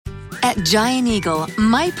At Giant Eagle,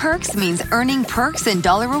 My Perks means earning perks and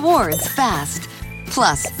dollar rewards fast.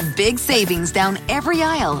 Plus, big savings down every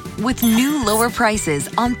aisle with new lower prices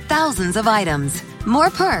on thousands of items. More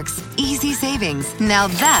perks, easy savings. Now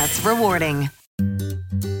that's rewarding.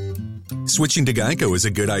 Switching to Geico is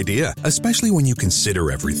a good idea, especially when you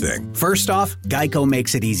consider everything. First off, Geico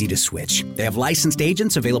makes it easy to switch. They have licensed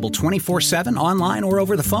agents available 24/7 online or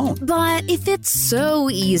over the phone. But if it's so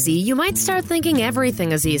easy, you might start thinking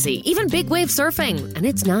everything is easy, even big wave surfing. And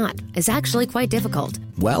it's not. It's actually quite difficult.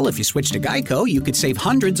 Well, if you switch to Geico, you could save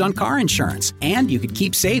hundreds on car insurance. And you could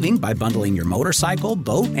keep saving by bundling your motorcycle,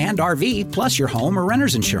 boat, and RV, plus your home or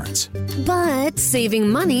renter's insurance. But saving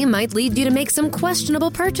money might lead you to make some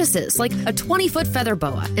questionable purchases, like a 20-foot feather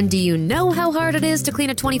boa. And do you know how hard it is to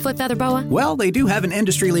clean a 20-foot feather boa? Well, they do have an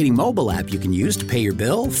industry-leading mobile app you can use to pay your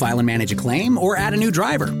bill, file and manage a claim, or add a new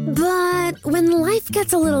driver. But when life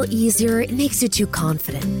gets a little easier, it makes you too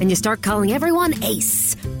confident. And you start calling everyone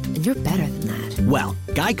Ace. And you're better than that. Well,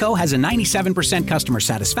 Geico has a 97% customer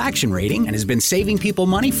satisfaction rating and has been saving people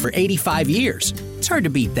money for 85 years. It's hard to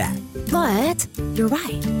beat that. But you're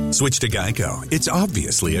right. Switch to Geico. It's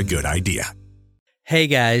obviously a good idea. Hey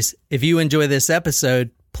guys, if you enjoy this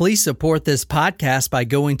episode, please support this podcast by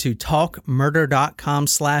going to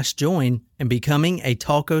talkmurder.com/join and becoming a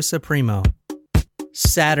Talko Supremo.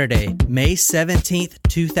 Saturday, May 17th,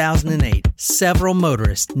 2008, several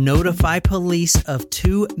motorists notify police of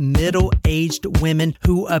two middle-aged women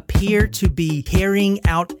who appear to be carrying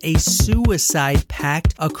out a suicide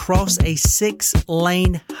pact across a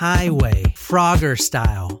 6-lane highway, Frogger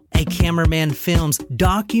style. A cameraman films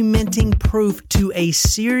documenting proof to a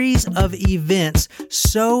series of events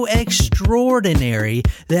so extraordinary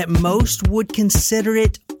that most would consider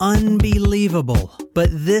it unbelievable. But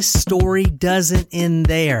this story doesn't end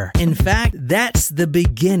there. In fact, that's the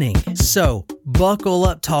beginning. So buckle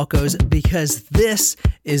up, Talkos, because this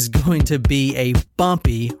is going to be a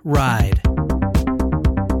bumpy ride.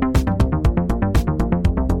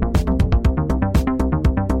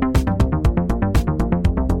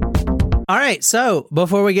 All right, so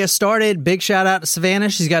before we get started, big shout out to Savannah.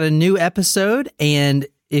 She's got a new episode, and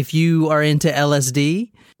if you are into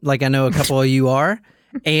LSD, like I know a couple of you are,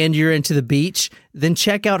 and you're into the beach, then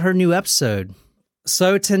check out her new episode.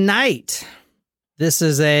 So tonight, this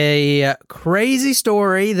is a crazy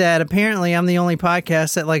story that apparently I'm the only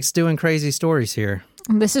podcast that likes doing crazy stories here.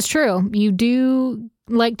 This is true. You do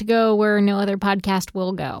like to go where no other podcast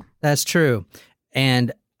will go. That's true.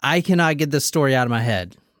 And I cannot get this story out of my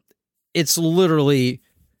head. It's literally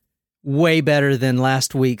way better than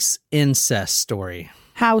last week's incest story.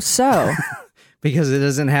 How so? Because it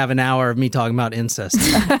doesn't have an hour of me talking about incest.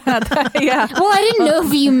 Yeah. Well, I didn't know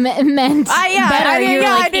if you meant better.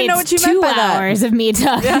 I didn't know what you meant by that. 2 hours of me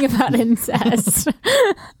talking about incest.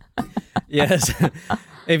 Yes.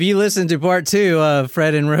 If you listen to part 2 of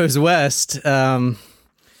Fred and Rose West.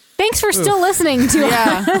 Thanks for still listening to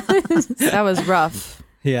us. That was rough.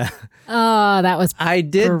 Yeah. Oh, that was I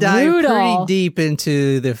did brutal. dive pretty deep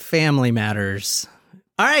into the family matters.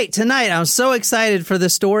 All right, tonight I'm so excited for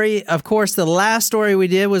this story. Of course, the last story we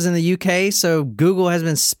did was in the UK, so Google has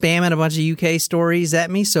been spamming a bunch of UK stories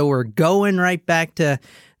at me, so we're going right back to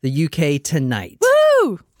the UK tonight.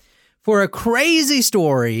 Woo! For a crazy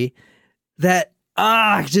story that,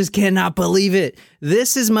 I just cannot believe it.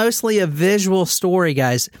 This is mostly a visual story,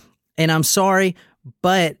 guys, and I'm sorry,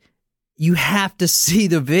 but you have to see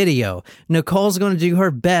the video. Nicole's going to do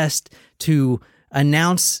her best to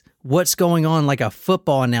announce what's going on like a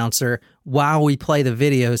football announcer while we play the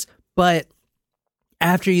videos. But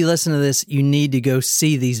after you listen to this, you need to go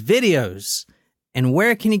see these videos. And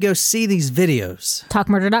where can you go see these videos?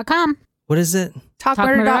 Talkmurder.com. What is it?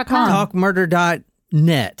 Talkmurder.com.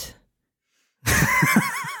 Talkmurder.net.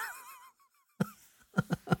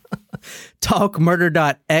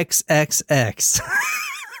 Talkmurder.xxx.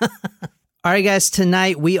 All right, guys,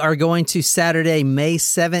 tonight we are going to Saturday, May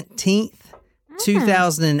 17th,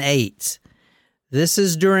 2008. This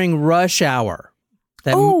is during Rush Hour.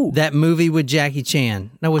 That movie with Jackie Chan.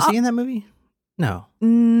 No, was he in that movie? No.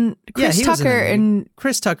 Chris Tucker and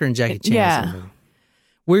Jackie Chan. Yeah.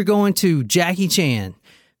 We're going to Jackie Chan.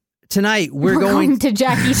 Tonight we're going to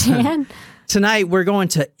Jackie Chan. Tonight we're going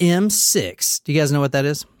to M6. Do you guys know what that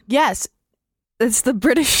is? Yes. It's the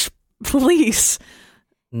British police.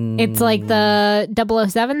 It's like the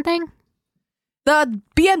 007 thing? The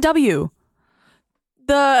BMW.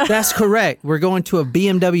 That's correct. We're going to a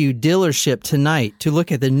BMW dealership tonight to look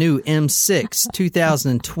at the new M6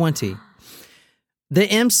 2020. The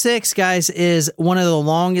M6, guys, is one of the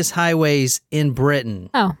longest highways in Britain.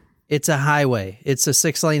 Oh. It's a highway. It's a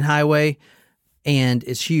 6-lane highway. and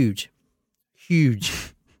it's huge. Huge.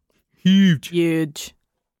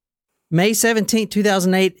 May 17th,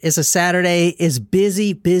 2008 is a Saturday. Is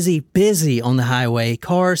busy, busy, busy on the highway.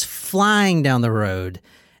 Cars flying down the road.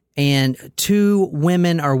 And two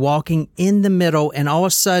women are walking in the middle, and all of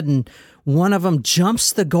a sudden, one of them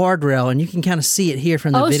jumps the guardrail, and you can kind of see it here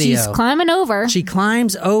from the video. Oh, she's climbing over. She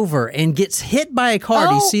climbs over and gets hit by a car.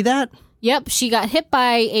 Do you see that? Yep, she got hit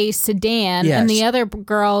by a sedan, and the other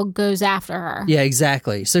girl goes after her. Yeah,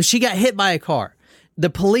 exactly. So she got hit by a car. The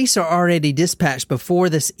police are already dispatched before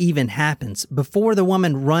this even happens, before the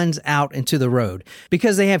woman runs out into the road,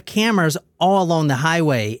 because they have cameras all along the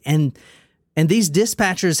highway, and these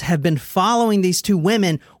dispatchers have been following these two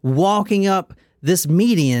women walking up this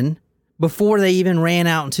median before they even ran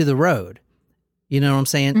out into the road. You know what I'm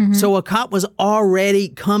saying? Mm-hmm. So a cop was already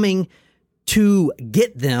coming to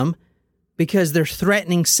get them because they're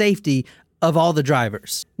threatening safety of all the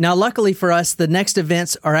drivers. Now, luckily for us, the next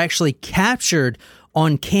events are actually captured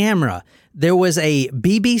on camera. There was a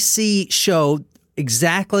BBC show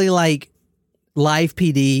exactly like Live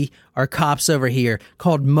PD, our cops over here,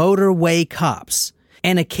 called Motorway Cops.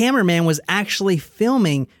 And a cameraman was actually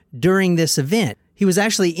filming during this event. He was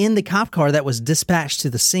actually in the cop car that was dispatched to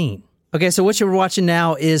the scene. Okay, so what you're watching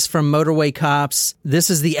now is from Motorway Cops. This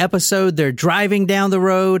is the episode. They're driving down the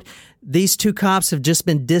road. These two cops have just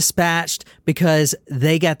been dispatched because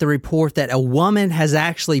they got the report that a woman has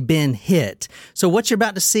actually been hit. So what you're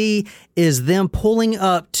about to see is them pulling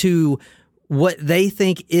up to what they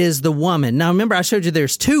think is the woman. Now, remember, I showed you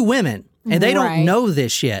there's two women, and they don't know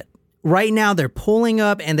this yet. Right now, they're pulling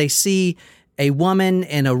up, and they see a woman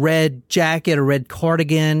in a red jacket, a red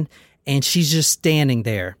cardigan, and she's just standing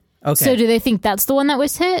there. Okay. So do they think that's the one that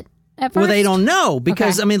was hit at first? Well, they don't know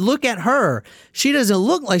because, I mean, look at her. She doesn't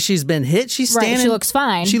look like she's been hit. She's standing. Right, she looks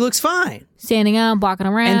fine. She looks fine. Standing up, walking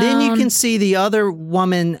around. And then you can see the other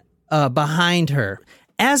woman behind her.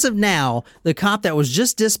 As of now, the cop that was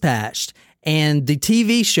just dispatched and the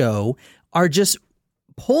TV show are just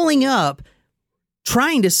pulling up,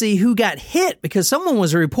 trying to see who got hit because someone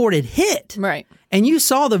was reported hit. Right. And you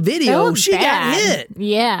saw the video. She got hit.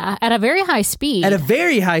 Yeah, at a very high speed. At a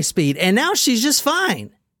very high speed. And now she's just fine.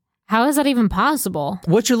 How is that even possible?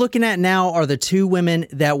 What you're looking at now are the two women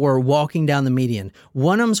that were walking down the median.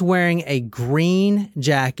 One of them's wearing a green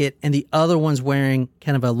jacket and the other one's wearing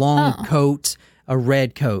kind of a long coat, a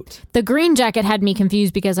red coat. The green jacket had me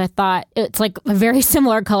confused because I thought it's like a very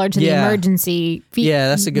similar color to the emergency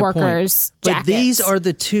that's a good workers' point. But jackets. these are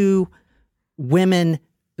the two women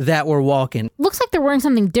that were walking. Looks like they're wearing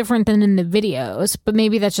something different than in the videos, but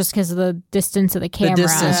maybe that's just because of the distance of the camera. The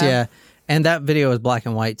distance, yeah. And that video is black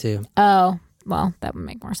and white too. Oh, well, that would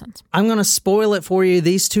make more sense. I'm going to spoil it for you.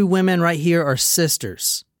 These two women right here are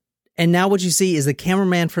sisters. And now what you see is the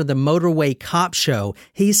cameraman for the Motorway Cop show.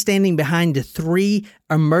 He's standing behind the three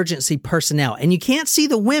emergency personnel. And you can't see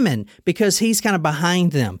the women because he's kind of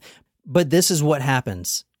behind them. But this is what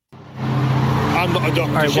happens. I'm not a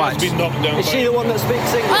doctor. Right, she has been knocked down. Is she the one that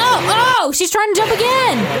speaks English? Oh, she's trying to jump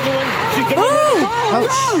again.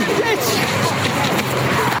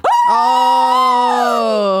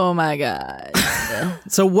 Oh my God.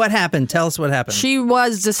 So what happened? Tell us what happened. She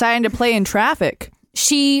was deciding to play in traffic.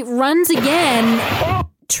 She runs again,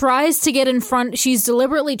 tries to get in front. She's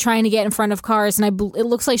deliberately trying to get in front of cars, and it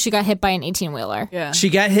looks like she got hit by an 18-wheeler. Yeah. She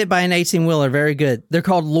got hit by an 18-wheeler. Very good. They're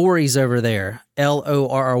called lorries over there.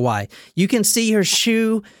 Lorry. You can see her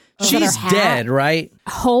shoe. She's dead, right?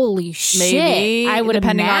 Holy shit. Maybe. I would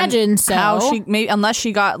imagine so. How unless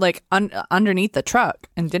she got like underneath the truck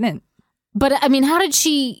and didn't. But I mean, how did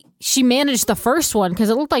she managed the first one? Because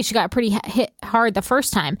it looked like she got pretty hit hard the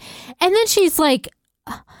first time. And then she's like,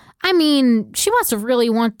 I mean, she must have really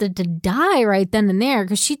wanted to die right then and there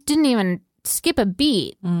because she didn't even skip a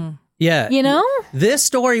beat. Yeah. You know? This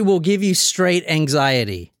story will give you straight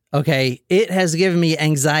anxiety, okay? It has given me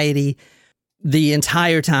anxiety the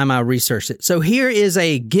entire time I researched it. So here is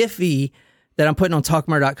a Giphy that I'm putting on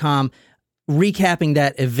talkmurder.com recapping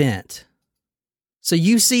that event. So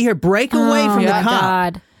you see her break away from the cop.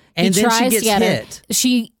 God. And then she gets hit.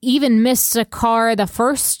 She even missed a car the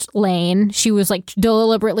first lane. She was like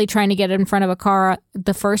deliberately trying to get in front of a car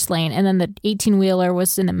the first lane, and then the 18-wheeler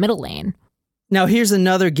was in the middle lane. Now here's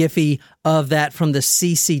another Giphy of that from the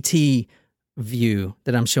CCT view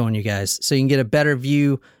that I'm showing you guys, so you can get a better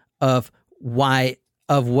view of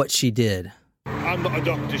what she did. I'm not a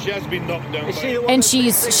doctor. She has been knocked down. And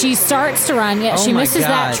she starts to run. Yeah, she misses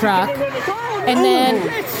that truck. And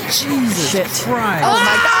then Jesus Christ. Oh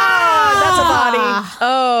my God, that's a body.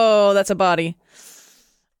 Oh, that's a body.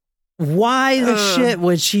 Why the shit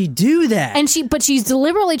would she do that? But she's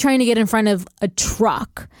deliberately trying to get in front of a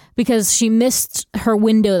truck because she missed her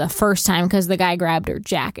window the first time because the guy grabbed her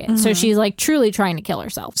jacket. So she's like truly trying to kill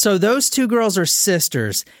herself. So those two girls are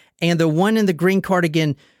sisters, and the one in the green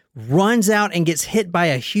cardigan runs out and gets hit by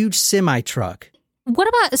a huge semi-truck. What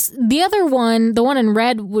about the other one? The one in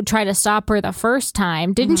red would try to stop her the first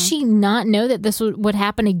time. Didn't she not know that this would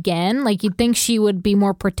happen again? Like, you'd think she would be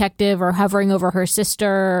more protective or hovering over her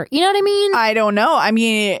sister. You know what I mean? I don't know. I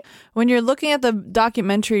mean, when you're looking at the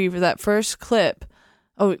documentary for that first clip,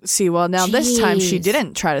 this time she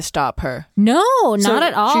didn't try to stop her. No, not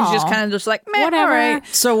at all. She's just kind of just like, meh, whatever. All right.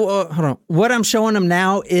 So, hold on. What I'm showing them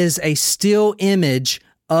now is a still image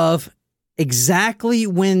of exactly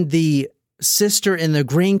when the sister in the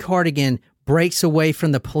green cardigan breaks away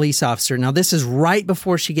from the police officer. Now, this is right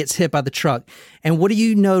before she gets hit by the truck. And what do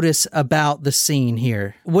you notice about the scene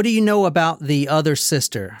here? What do you know about the other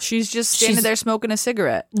sister? She's just standing there smoking a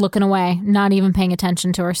cigarette. Looking away, not even paying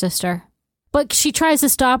attention to her sister. But she tries to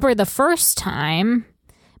stop her the first time.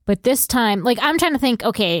 But this time, like, I'm trying to think,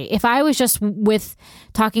 okay, if I was just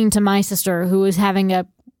talking to my sister who was having a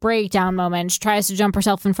breakdown moment, she tries to jump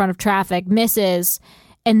herself in front of traffic, misses,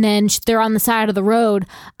 and then they're on the side of the road,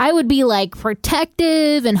 I would be like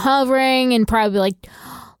protective and hovering and probably like,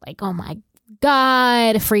 oh my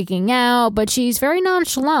God, freaking out. But she's very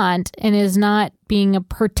nonchalant and is not being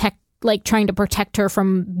trying to protect her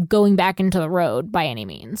from going back into the road by any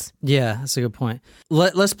means. Yeah, that's a good point.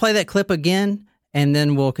 Let's play that clip again, and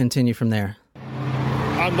then we'll continue from there.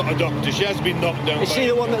 I'm not a doctor. She has been knocked down. Is she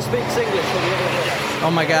the one that speaks English or the other one?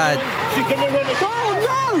 Oh my God. She's going to run a...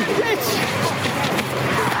 Oh no! Bitch!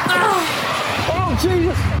 Oh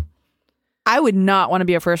Jesus! I would not want to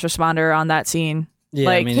be a first responder on that scene.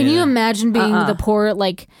 Yeah, can you imagine being the poor,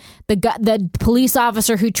 like the police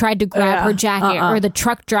officer who tried to grab her jacket, or the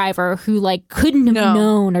truck driver who like couldn't have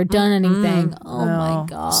known or done anything? Oh my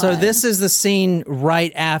God! So this is the scene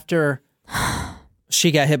right after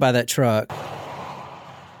she got hit by that truck.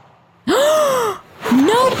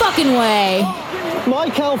 No fucking way!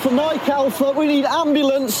 Mike Alpha, we need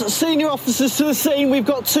ambulance, senior officers to the scene. We've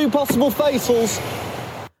got 2 possible fatals.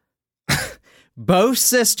 Both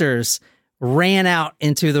sisters ran out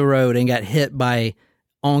into the road and got hit by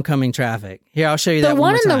oncoming traffic. Here, I'll show you that The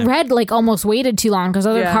one more in time. the red like almost waited too long because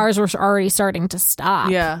other cars were already starting to stop.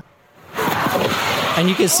 Yeah. And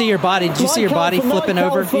you can see her body. Did you see her body flipping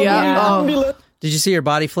over? Yeah. Did you see her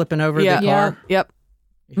body flipping over the car? Yep.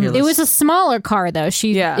 Here, It was a smaller car though. It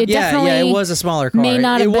definitely it was a smaller car. may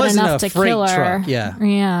not have it been wasn't enough a to freight kill her. truck.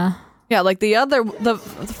 Yeah. Yeah, like the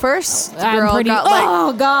first I'm girl pretty. got like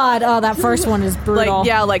Oh God! Oh, that first one is brutal.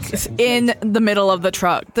 like in the middle of the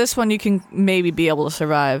truck. This one you can maybe be able to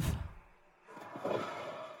survive.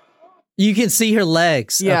 You can see her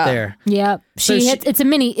legs up there. Yep. So She hit. It's a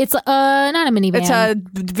mini. It's not a minivan. It's a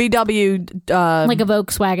VW, like a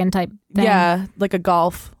Volkswagen type thing. yeah, like a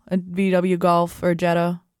Golf, a VW Golf or a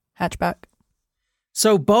Jetta hatchback.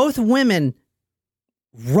 So both women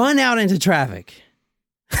run out into traffic.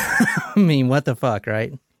 I mean, what the fuck,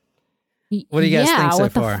 right? What do you guys think so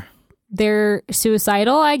far? They're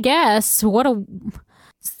suicidal, I guess.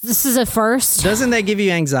 This is a first. Doesn't that give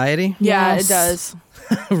you anxiety? Yeah, Yes. it does.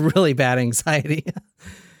 Really bad anxiety.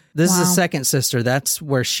 This is the second sister. That's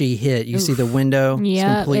where she hit. You see the window.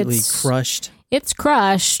 Yeah, it's completely it's- crushed. It's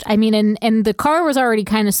crushed. I mean, and the car was already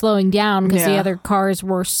kind of slowing down because the Yeah. other cars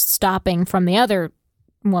were stopping from the other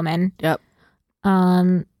woman. Yep.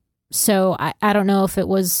 So I don't know if it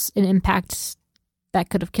was an impact that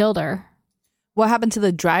could have killed her. What happened to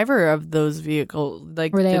the driver of those vehicles?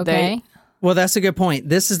 Like, Were they did okay? Well, that's a good point.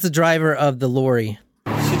 This is the driver of the lorry.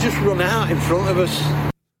 She just run out in front of us.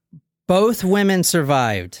 Both women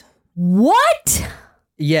survived. What?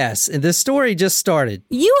 Yes, and this story just started.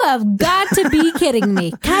 You have got to be kidding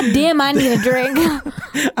me. God damn, I need a drink.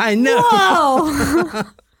 I know. Whoa.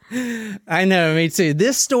 I know, me too.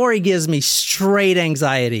 This story gives me straight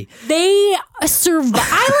anxiety. They survived.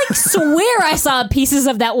 I swear I saw pieces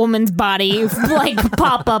of that woman's body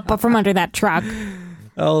pop up from under that truck.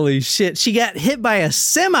 Holy shit. She got hit by a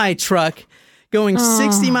semi-truck going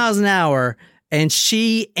 60 miles an hour, and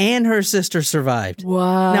she and her sister survived.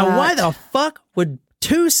 What? Now, why the fuck would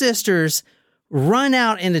 2 sisters run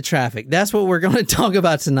out into traffic? That's what we're going to talk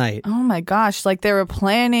about tonight. Oh my gosh! Like they were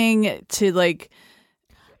planning to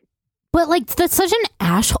But that's such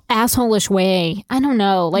an asshole-ish way. I don't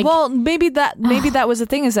know. Well, maybe that was the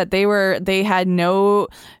thing, is that they had no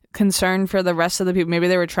concern for the rest of the people. Maybe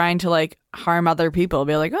they were trying to harm other people.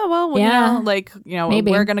 Be like, oh well, Yeah. maybe.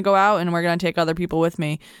 Maybe. We're gonna go out and we're gonna take other people with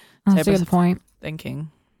me. That's type a good of point.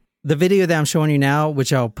 Thinking. The video that I'm showing you now,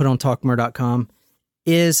 which I'll put on talkmore.com,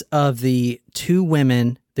 is of the two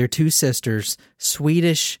women. They're two sisters,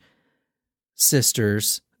 Swedish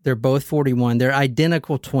sisters. They're both 41. They're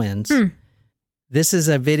identical twins. This is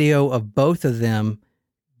a video of both of them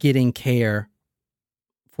getting care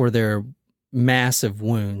for their massive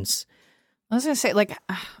wounds. I was going to say, like...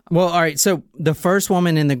 Well, all right, so the first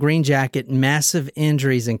woman in the green jacket, massive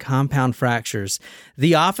injuries and compound fractures.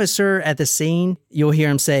 The officer at the scene, you'll hear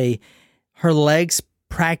him say, her legs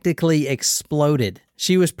practically exploded.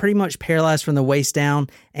 She was pretty much paralyzed from the waist down,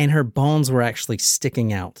 and her bones were actually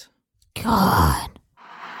sticking out. God.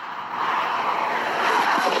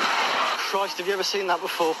 Christ, have you ever seen that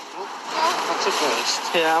before? That's a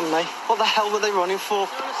first. Yeah, and me. What the hell were they running for?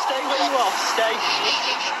 Stay where you are. Stay.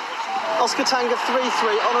 Oscar Tango 3-3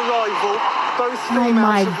 on arrival. Both females Oh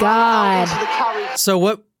my have God. run out into the carriage. So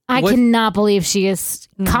what... I cannot believe she is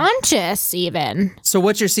conscious even. So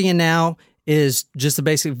what you're seeing now is just a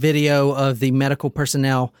basic video of the medical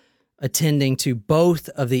personnel attending to both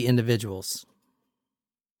of the individuals.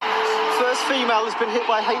 First female has been hit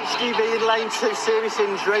by HGV in lane 2, serious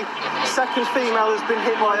injury. Second female has been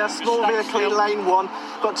hit by a small vehicle in lane 1.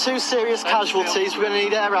 Got 2 serious casualties. We're going to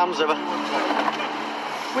need air ambulance.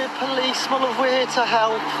 We're police, my love, we're here to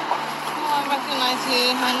help. Oh, I recognize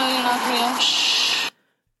you. I know you're not real. Shh.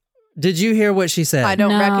 Did you hear what she said? I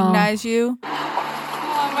don't recognize you. Oh,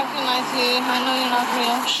 I recognize you. I know you're not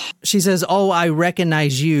real. Shh. She says, "Oh, I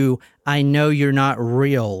recognize you. I know you're not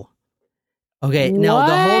real." Okay, now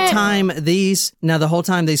the whole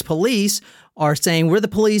time these police are saying, "We're the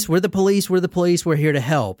police, we're the police, we're the police, we're here to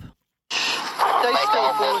help." Stay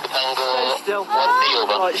still, forward. Stay still.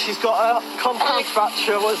 Right, she's got a compound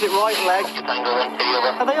fracture. What is it, right leg?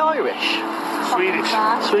 Are they Irish? Swedish.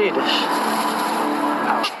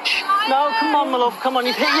 No, come on, my love. Come on,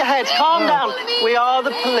 you've hit your head. Calm down. We are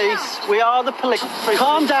the police. We are the police.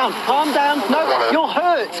 Calm down. Calm down. No, you're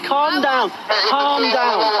hurt. Calm down. Calm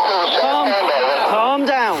down. Calm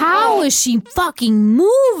down. How is she fucking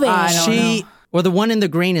moving? I don't know. Well, the one in the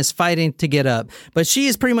green is fighting to get up, but she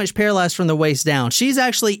is pretty much paralyzed from the waist down. She's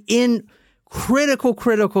actually in critical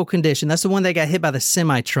condition. That's the one that got hit by the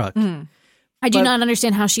semi-truck. I do not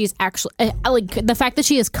understand how she is actually... like, the fact that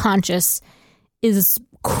she is conscious is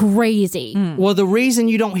crazy. Well, the reason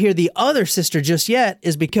you don't hear the other sister just yet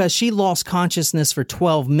is because she lost consciousness for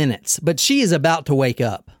 12 minutes, but she is about to wake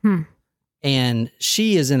up. And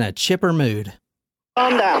she is in a chipper mood.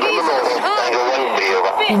 Calm down.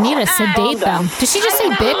 I need to sedate them. Did she just say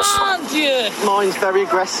bitch? Mine's very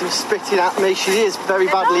aggressive, spitting at me. She is very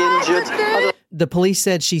badly injured. The police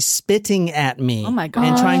said she's spitting at me Oh my God.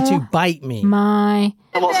 and trying to bite me. My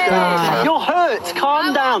What's going on? You're hurt.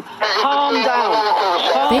 Calm down. Calm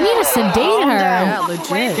down. They need to sedate her. Yeah,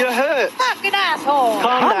 legit. You're hurt. Fucking asshole.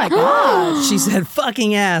 Calm down. God, she said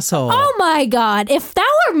fucking asshole. Oh my God. If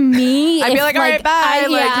that were me, I'd be like, all right, bye.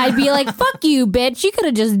 I'd be like, fuck you, bitch. You could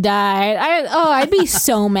have just died. I'd be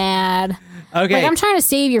so mad. Okay. Like, I'm trying to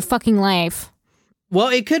save your fucking life. Well,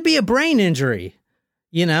 it could be a brain injury.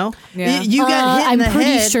 You know? Yeah. You got hit in the head. I'm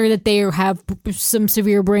pretty sure that they have some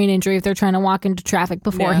severe brain injury if they're trying to walk into traffic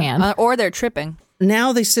beforehand. Or they're tripping.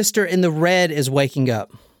 Now the sister in the red is waking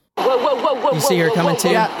up. Whoa. You see her coming too?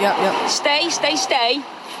 Yep. Stay.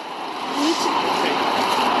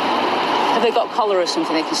 Have they got a collar or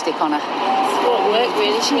something they can stick on her? Won't work,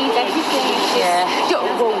 really. She needs everything. Yeah.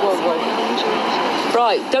 Whoa.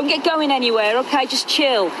 Right, don't get going anywhere, okay? Just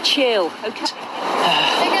chill. Okay. They're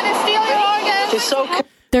gonna steal your organs. It's okay.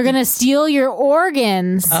 They're going to steal your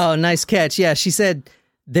organs. Oh, nice catch. Yeah, she said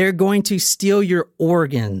they're going to steal your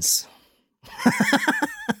organs.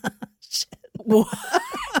 What?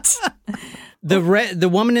 The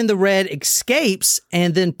woman in the red escapes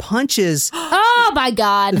and then punches Oh my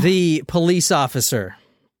God. the police officer.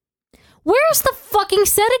 Where's the fucking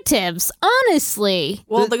sedatives? Honestly.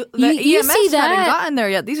 Well, the you EMS see that? hadn't gotten there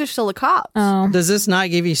yet. These are still the cops. Oh. Does this not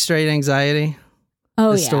give you straight anxiety?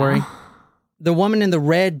 Oh, The yeah. story. The woman in the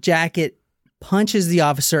red jacket punches the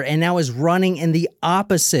officer and now is running in the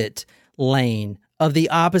opposite lane of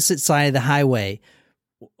the opposite side of the highway.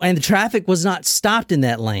 And the traffic was not stopped in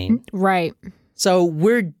that lane. Right. So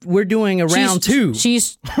we're doing a round two.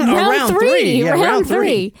 She's round three. Yeah, round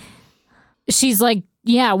three. She's like,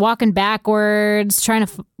 walking backwards, trying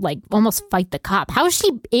to almost fight the cop. How is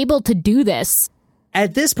she able to do this?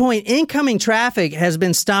 At this point, incoming traffic has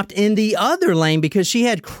been stopped in the other lane because she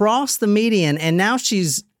had crossed the median and now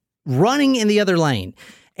she's running in the other lane.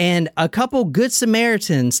 And a couple Good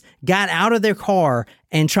Samaritans got out of their car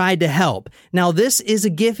and tried to help. Now, this is a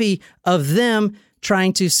Giphy of them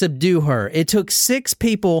trying to subdue her. It took 6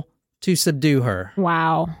 people to subdue her.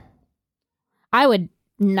 Wow. I would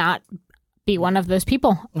not be one of those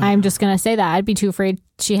people. I'm just going to say that. I'd be too afraid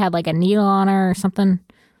she had like a needle on her or something.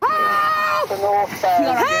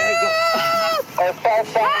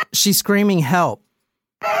 She's screaming help.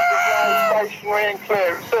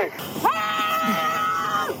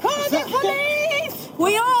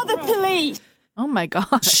 We are the police. Oh my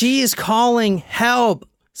God. She is calling help.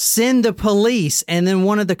 Send the police. And then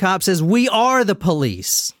one of the cops says, we are the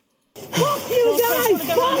police. Fuck you guys.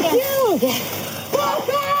 Fuck you. Fuck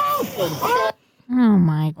off. Oh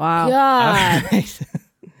my God. All right.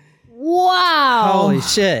 Wow. Holy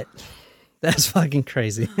shit. That's fucking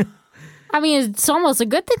crazy. I mean, it's almost a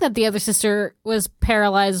good thing that the other sister was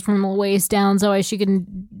paralyzed from the waist down so she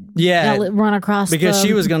can run across because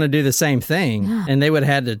she was going to do the same thing, and they would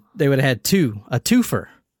have had a twofer.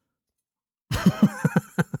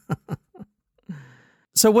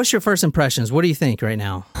 So what's your first impressions? What do you think right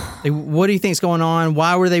now? What do you think's going on?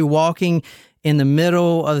 Why were they walking in the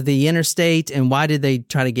middle of the interstate, and why did they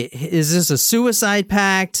try to get... Is this a suicide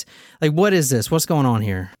pact? Like, what is this? What's going on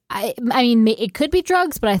here? I mean, it could be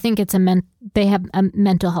drugs, but I think it's they have a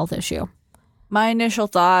mental health issue. My initial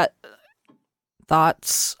thoughts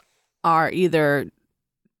are either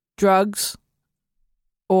drugs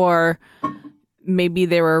or maybe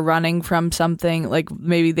they were running from something. Like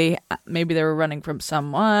maybe they were running from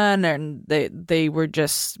someone, and they were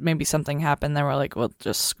just, maybe something happened. They were like, well,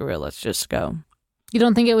 just screw it, let's just go. You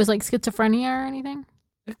don't think it was like schizophrenia or anything?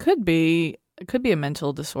 It could be a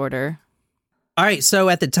mental disorder. All right, so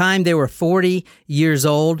at the time, they were 40 years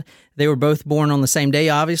old. They were both born on the same day,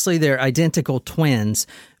 obviously. They're identical twins.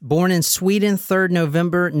 Born in Sweden, 3rd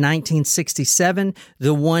November, 1967.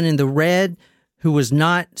 The one in the red, who was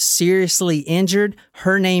not seriously injured,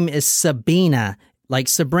 her name is Sabina, like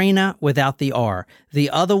Sabrina without the R. The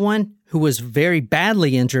other one, who was very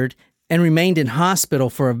badly injured and remained in hospital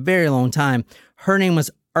for a very long time, her name was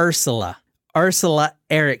Ursula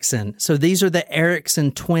Eriksson. So these are the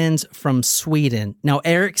Eriksson twins from Sweden. Now,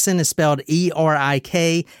 Eriksson is spelled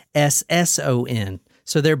Eriksson.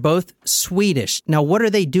 So they're both Swedish. Now, what are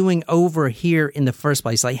they doing over here in the first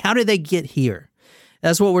place? Like, how did they get here?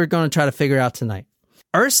 That's what we're going to try to figure out tonight.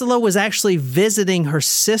 Ursula was actually visiting her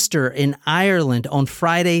sister in Ireland on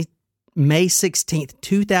Friday, May 16th,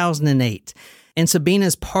 2008. And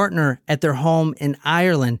Sabina's partner at their home in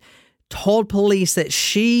Ireland told police that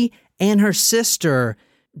she and her sister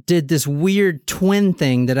did this weird twin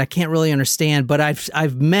thing that I can't really understand, but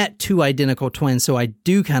I've met two identical twins, so I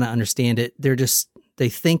do kind of understand it. They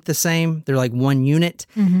think the same. They're like one unit.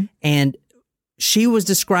 Mm-hmm. And she was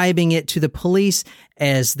describing it to the police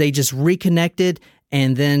as they just reconnected,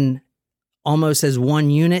 and then almost as one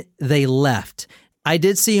unit, they left. I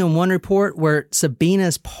did see in one report where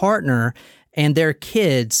Sabina's partner and their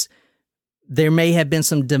kids, there may have been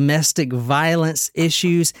some domestic violence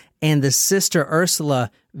issues, and the sister,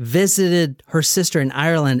 Ursula, visited her sister in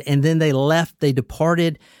Ireland, and then they left. They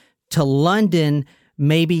departed to London,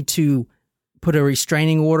 maybe to put a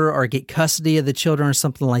restraining order or get custody of the children or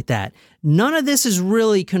something like that. None of this is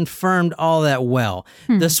really confirmed all that well.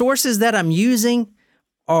 The sources that I'm using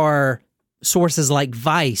are sources like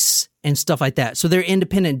Vice and stuff like that. So they're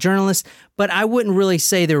independent journalists, but I wouldn't really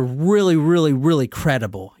say they're really, really, really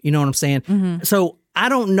credible. You know what I'm saying? Mm-hmm. So I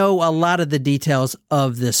don't know a lot of the details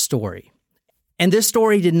of this story. And this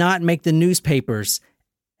story did not make the newspapers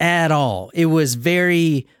at all. It was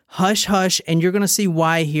very hush-hush, and you're going to see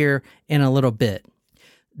why here in a little bit.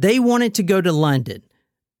 They wanted to go to London.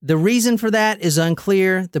 The reason for that is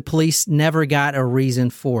unclear. The police never got a reason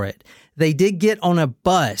for it. They did get on a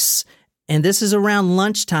bus, and this is around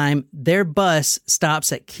lunchtime. Their bus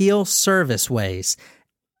stops at Kiel Serviceways.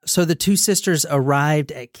 So the two sisters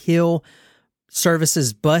arrived at Kiel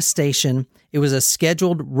Services bus station. It was a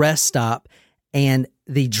scheduled rest stop, and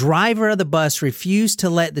the driver of the bus refused to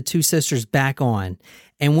let the two sisters back on.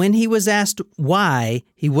 And when he was asked why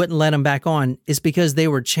he wouldn't let them back on, it's because they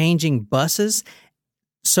were changing buses.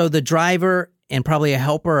 So the driver and probably a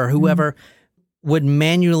helper or whoever would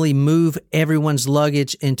manually move everyone's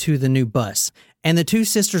luggage into the new bus. And the two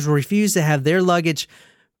sisters refused to have their luggage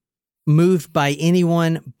moved by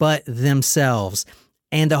anyone but themselves.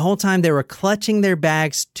 And the whole time they were clutching their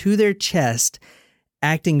bags to their chest,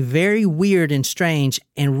 acting very weird and strange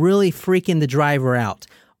and really freaking the driver out.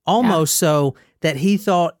 Almost so that he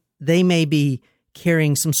thought they may be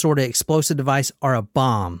carrying some sort of explosive device or a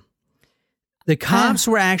bomb. The cops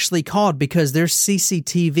were actually called because there's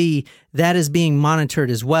CCTV that is being monitored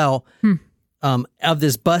as well of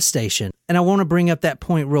this bus station. And I want to bring up that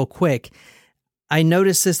point real quick. I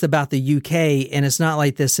noticed this about the UK, and it's not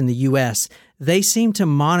like this in the US. They seem to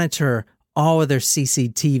monitor all of their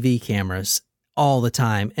CCTV cameras all the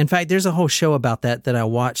time. In fact, there's a whole show about that I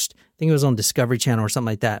watched. I think it was on Discovery Channel or something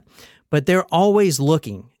like that. But they're always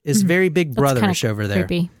looking. It's very Big Brother-ish over there.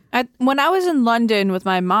 Creepy. When I was in London with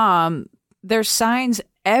my mom, there's signs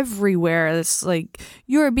everywhere. It's like,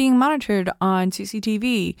 you are being monitored on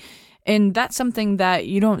CCTV. And that's something that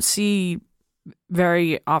you don't see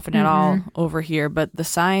very often at all over here. But the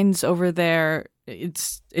signs over there,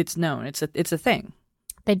 it's known. It's a thing.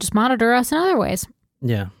 They just monitor us in other ways.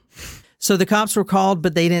 Yeah. So the cops were called,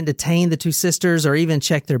 but they didn't detain the two sisters or even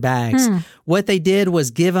check their bags. What they did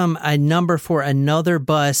was give them a number for another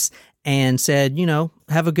bus and said,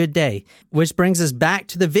 have a good day. Which brings us back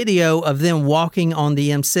to the video of them walking on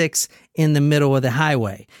the M6 in the middle of the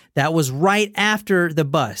highway. That was right after the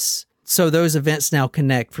bus. So those events now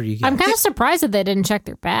connect for you guys. I'm kind of surprised that they didn't check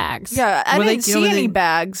their bags. Yeah, I didn't see any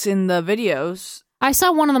bags in the videos. I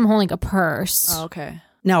saw one of them holding a purse. Oh, okay.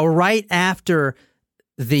 Now, right after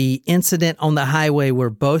the incident on the highway where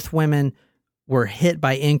both women were hit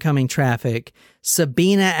by incoming traffic,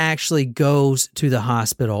 Sabina actually goes to the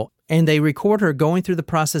hospital and they record her going through the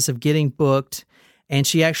process of getting booked. And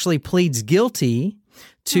she actually pleads guilty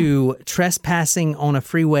to trespassing on a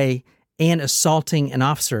freeway and assaulting an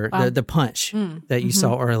officer, the punch that you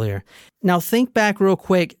saw earlier. Now, think back real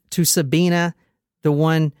quick to Sabina, the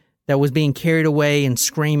one that was being carried away and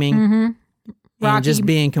screaming and just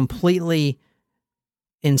being completely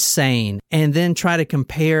insane. And then try to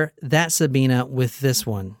compare that Sabina with this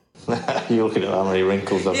one. You're looking at how many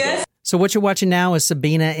wrinkles I've got. So what you're watching now is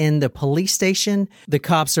Sabina in the police station. The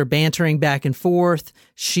cops are bantering back and forth.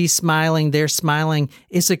 She's smiling. They're smiling.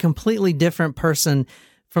 It's a completely different person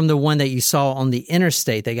from the one that you saw on the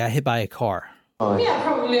interstate that got hit by a car. Yeah,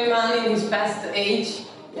 probably a man in his best age.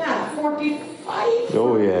 Yeah, 45.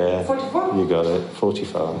 Oh, yeah. 44? You got it.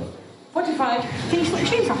 45. 45. Can you put your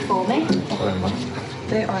shoes off for me? Very much.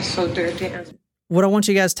 They are so dirty. What I want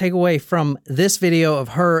you guys to take away from this video of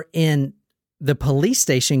her in the police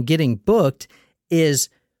station getting booked is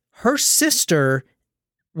her sister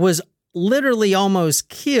was literally almost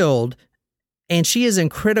killed and she is in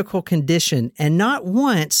critical condition. And not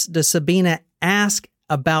once does Sabina ask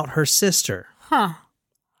about her sister. Huh.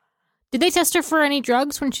 Did they test her for any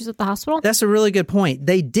drugs when she was at the hospital? That's a really good point.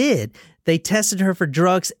 They did. They tested her for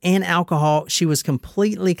drugs and alcohol. She was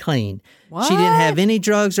completely clean. What? She didn't have any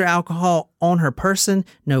drugs or alcohol on her person,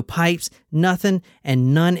 no pipes, nothing,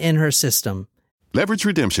 and none in her system. Leverage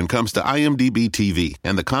Redemption comes to IMDb TV,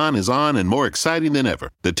 and the con is on and more exciting than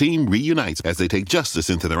ever. The team reunites as they take justice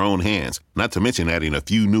into their own hands, not to mention adding a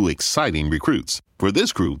few new exciting recruits. For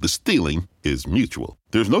this crew, the stealing is mutual.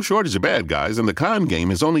 There's no shortage of bad guys, and the con game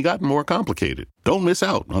has only gotten more complicated. Don't miss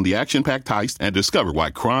out on the action-packed heist and discover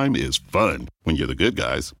why crime is fun when you're the good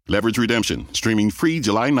guys. Leverage Redemption, streaming free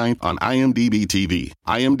July 9th on IMDb TV.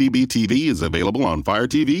 IMDb TV is available on Fire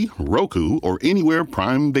TV, Roku, or anywhere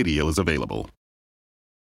Prime Video is available.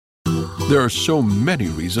 There are so many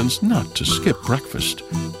reasons not to skip breakfast.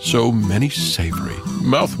 So many savory,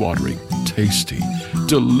 mouth-watering, tasty,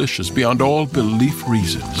 delicious beyond all belief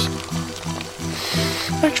reasons.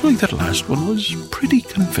 Actually, that last one was pretty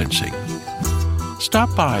convincing.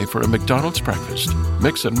 Stop by for a McDonald's breakfast.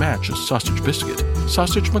 Mix and match a sausage biscuit,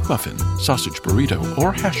 sausage McMuffin, sausage burrito,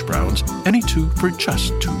 or hash browns, any two for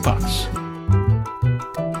just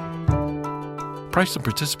 $2. Price and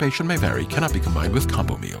participation may vary, cannot be combined with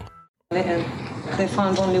combo meal. They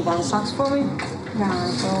found only one socks for me. Yeah,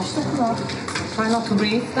 so try not to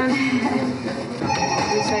breathe then.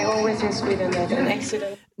 We say always in Sweden that an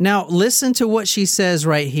accident. Now, listen to what she says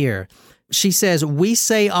right here. She says, we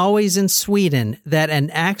say always in Sweden that an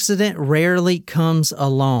accident rarely comes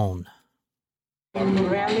alone.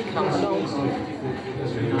 Rarely comes alone.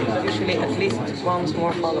 Usually at least one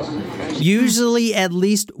more follows. Usually at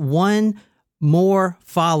least one more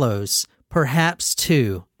follows, perhaps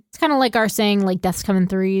two. It's kind of like our saying, like, deaths come in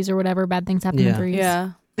threes or whatever, bad things happen in threes.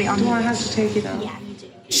 Yeah. Do I have to take it out? Yeah, you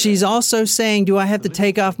do. She's also saying, do I have to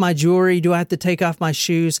take off my jewelry? Do I have to take off my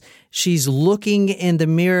shoes? She's looking in the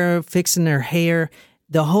mirror, fixing her hair.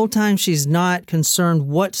 The whole time she's not concerned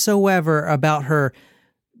whatsoever about her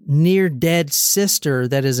near-dead sister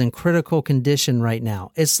that is in critical condition right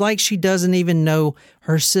now. It's like she doesn't even know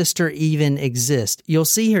her sister even exists. You'll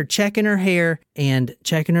see her checking her hair and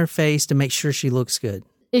checking her face to make sure she looks good.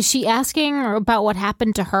 Is she asking about what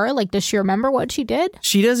happened to her? Like, does she remember what she did?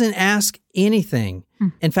 She doesn't ask anything.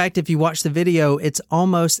 In fact, if you watch the video, it's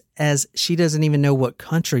almost as she doesn't even know what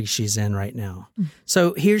country she's in right now.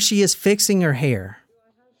 So here she is fixing her hair.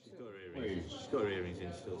 She's got her earrings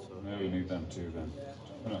in still, so no, you need them too then.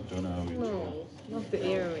 We're not done, are we? No, not the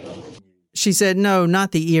earrings. She said, no,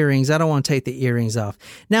 not the earrings. I don't want to take the earrings off.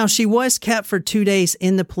 Now, she was kept for 2 days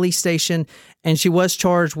in the police station, and she was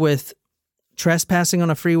charged with trespassing on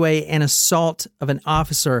a freeway and assault of an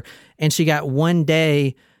officer, and she got 1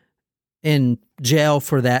 day in jail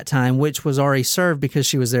for that time, which was already served because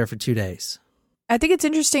she was there for 2 days. I think it's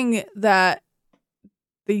interesting that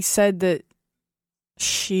they said that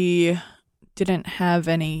she didn't have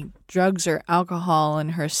any drugs or alcohol in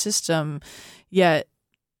her system, yet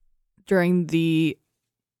during the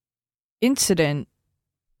incident,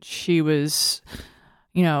 she was,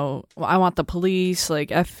 I want the police,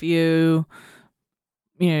 like, F you.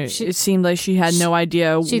 It seemed like she had no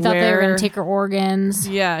idea She thought they were going to take her organs.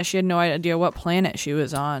 Yeah, she had no idea what planet she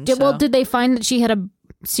was on. Well, did they find that she had a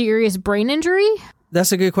serious brain injury?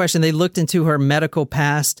 That's a good question. They looked into her medical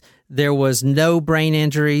past. There was no brain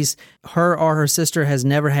injuries. Her or her sister has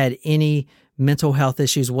never had any mental health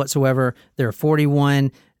issues whatsoever. They're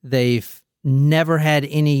 41. They've never had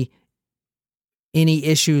any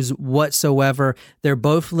issues whatsoever. They're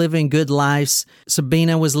both living good lives.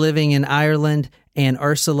 Sabina was living in Ireland and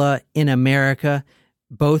Ursula in America,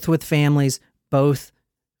 both with families, both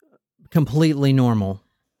completely normal.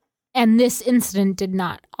 And this incident did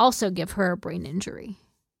not also give her a brain injury.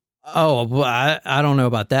 Oh, well, I don't know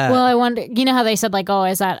about that. Well, I wonder, how they said, like, oh,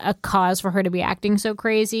 is that a cause for her to be acting so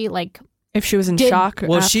crazy? Like, if she was in shock.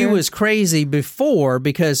 Well, she was crazy before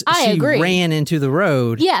because she ran into the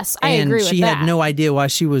road. Yes, I agree with that. And she had no idea why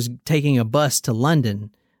she was taking a bus to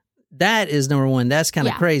London. That is number one. That's kind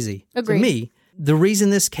of crazy to me. The reason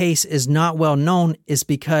this case is not well known is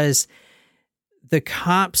because the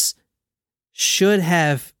cops should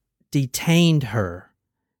have detained her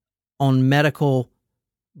on medical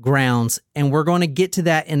grounds, and we're going to get to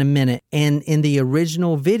that in a minute. And in the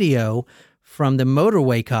original video from the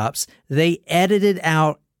motorway cops, they edited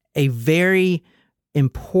out a very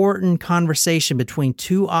important conversation between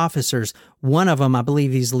two officers. One of them, I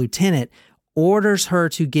believe he's a lieutenant, orders her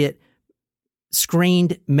to get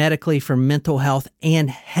screened medically for mental health and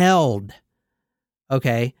held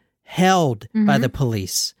by the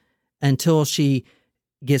police until she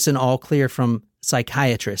gets an all clear from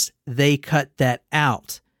psychiatrist. They cut that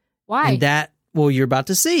out. Why? And you're about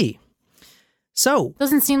to see. So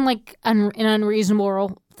doesn't seem like an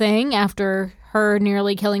unreasonable thing after her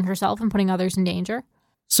nearly killing herself and putting others in danger.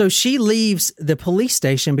 So she leaves the police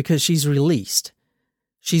station because she's released.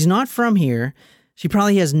 She's not from here. She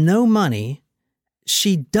probably has no money.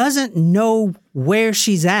 She doesn't know where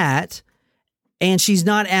she's at, and she's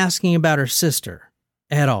not asking about her sister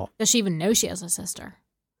at all. Does she even know she has a sister?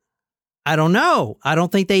 I don't know. I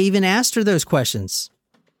don't think they even asked her those questions.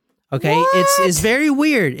 Okay, what? It's very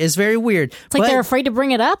weird. It's very weird. It's like they're afraid to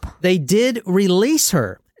bring it up. They did release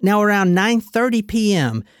her. Now around 9:30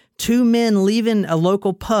 p.m., two men leaving a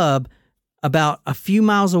local pub about a few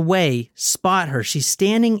miles away spot her. She's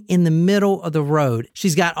standing in the middle of the road.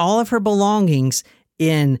 She's got all of her belongings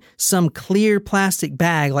in some clear plastic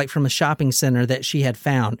bag, like from a shopping center that she had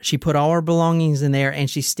found. She put all her belongings in there, and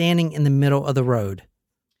she's standing in the middle of the road.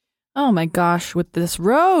 Oh my gosh, with this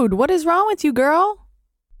road. What is wrong with you, girl?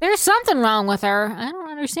 There's something wrong with her. I don't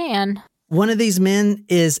understand. One of these men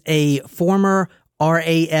is a former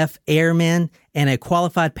RAF airman and a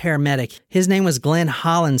qualified paramedic. His name was Glenn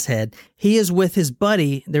Hollinshead. He is with his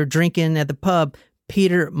buddy. They're drinking at the pub,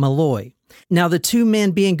 Peter Malloy. Now, the two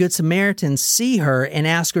men, being good Samaritans, see her and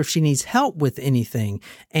ask her if she needs help with anything.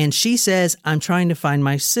 And she says, I'm trying to find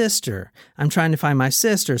my sister. I'm trying to find my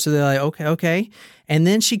sister. So they're like, okay. And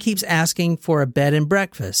then she keeps asking for a bed and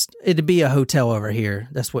breakfast. It'd be a hotel over here.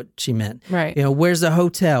 That's what she meant. Right. Where's the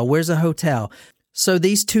hotel? Where's the hotel? So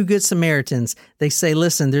these two good Samaritans, they say,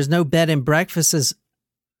 listen, there's no bed and breakfasts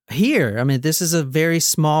here. I mean, this is a very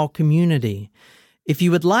small community. If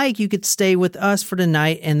you would like, you could stay with us for the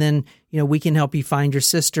night, and then, we can help you find your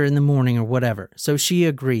sister in the morning or whatever. So she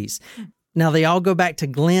agrees. Now, they all go back to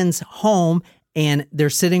Glenn's home, and they're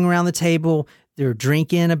sitting around the table. They're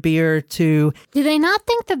drinking a beer or two. Do they not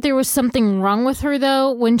think that there was something wrong with her,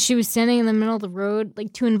 though, when she was standing in the middle of the road?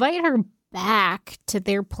 Like, to invite her back to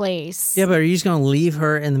their place. Yeah, but are you just going to leave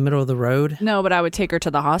her in the middle of the road? No, but I would take her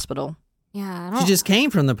to the hospital. Yeah, She just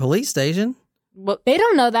came from the police station. Well, they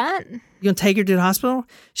don't know that. You going to take her to the hospital?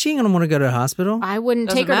 She ain't going to want to go to the hospital. I wouldn't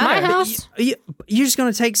take her to my house. You're just going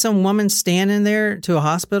to take some woman standing there to a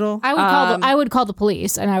hospital? I would call the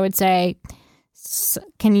police, and I would say,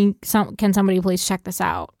 can somebody please check this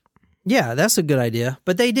out? Yeah, that's a good idea.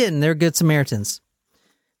 But they didn't. They're good Samaritans.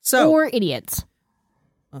 Or idiots.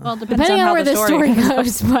 Well, depending on where the story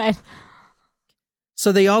goes, but...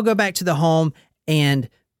 So they all go back to the home, and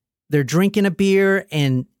they're drinking a beer,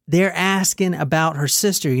 and they're asking about her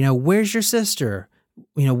sister. Where's your sister?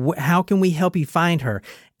 How can we help you find her?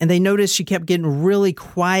 And they noticed she kept getting really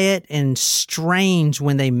quiet and strange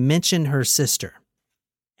when they mentioned her sister.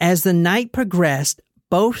 As the night progressed,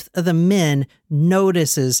 both of the men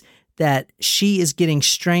notices that she is getting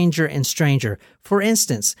stranger and stranger. For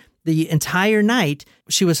instance, the entire night,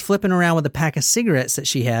 she was flipping around with a pack of cigarettes that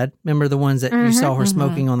she had. Remember the ones that you saw her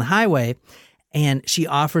smoking on the highway? And she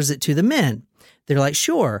offers it to the men. They're like,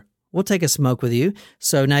 sure, we'll take a smoke with you.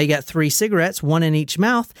 So now you got 3 cigarettes, 1 in each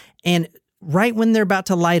mouth. And right when they're about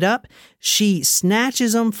to light up, she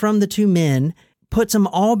snatches them from the 2 men, puts them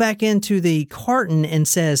all back into the carton and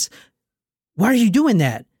says, why are you doing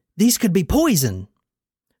that? These could be poison.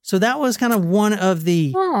 So that was kind of one of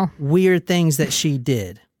the weird things that she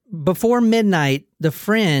did. Before midnight, the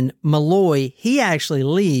friend, Malloy, he actually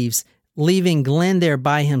leaves, leaving Glenn there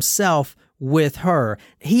by himself with her.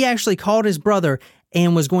 He actually called his brother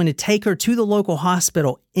and was going to take her to the local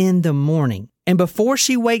hospital in the morning. And before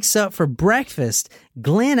she wakes up for breakfast,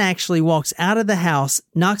 Glenn actually walks out of the house,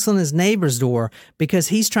 knocks on his neighbor's door because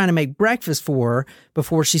he's trying to make breakfast for her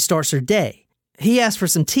before she starts her day. He asks for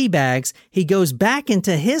some tea bags. He goes back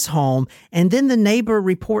into his home, and then the neighbor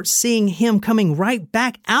reports seeing him coming right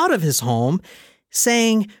back out of his home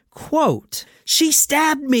saying, quote, she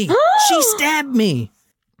stabbed me. She stabbed me.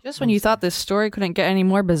 Just when you thought this story couldn't get any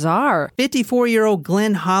more bizarre. 54-year-old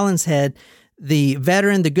Glenn Hollinshead, the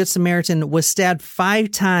veteran, the Good Samaritan, was stabbed 5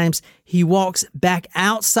 times. He walks back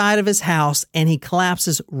outside of his house and he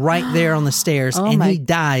collapses right there on the stairs he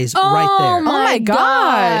dies right there. Oh my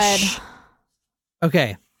gosh.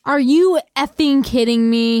 Okay. Are you effing kidding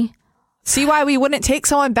me? See why we wouldn't take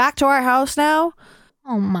someone back to our house now?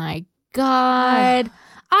 Oh my God.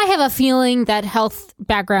 I have a feeling that health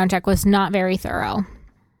background check was not very thorough.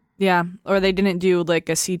 Yeah, or they didn't do like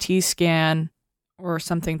a CT scan or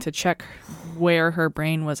something to check where her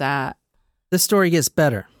brain was at. The story gets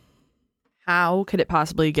better. How could it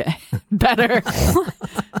possibly get better?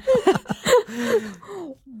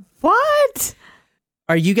 What?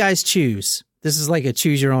 Are you guys choose? This is like a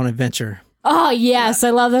choose your own adventure. Oh, yes.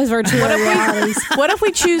 I love those virtual realities. What if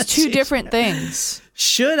we choose 2 different things?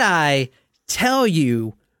 Should I tell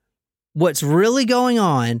you what's really going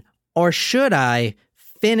on, or should I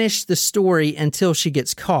finish the story until she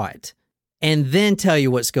gets caught and then tell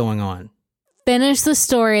you what's going on? Finish the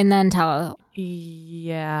story and then tell.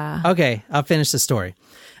 Yeah. Okay, I'll finish the story.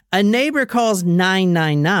 A neighbor calls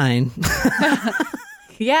 999.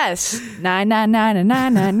 Yes,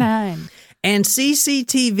 999. And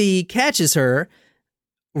CCTV catches her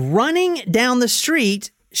running down the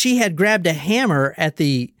street. She had grabbed a hammer at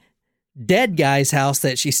the dead guy's house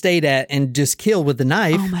that she stayed at and just killed with the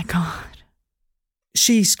knife. Oh my God.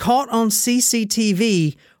 She's caught on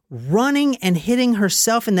CCTV running and hitting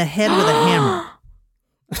herself in the head with a hammer.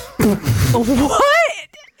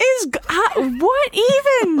 What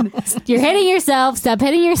even? You're hitting yourself. Stop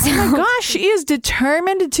hitting yourself. Oh my gosh, she is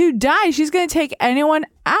determined to die. She's going to take anyone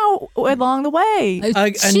out along the way.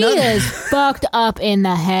 She is fucked up in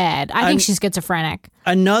the head. I think she's schizophrenic.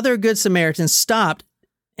 Another Good Samaritan stopped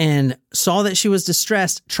and saw that she was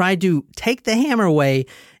distressed, tried to take the hammer away,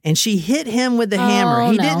 and she hit him with the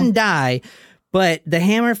hammer. He didn't die, but the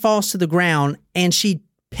hammer falls to the ground, and she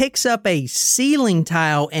picks up a ceiling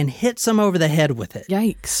tile and hits him over the head with it.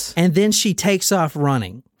 Yikes. And then she takes off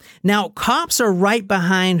running. Now, cops are right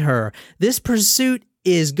behind her. This pursuit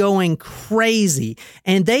is going crazy,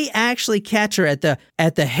 and they actually catch her at the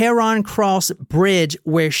Heron Cross Bridge,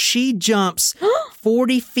 where she jumps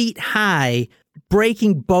 40 feet high,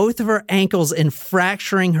 breaking both of her ankles and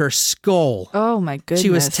fracturing her skull. Oh my goodness. She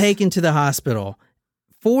was taken to the hospital.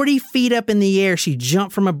 40 feet up in the air, she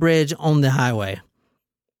jumped from a bridge on the highway.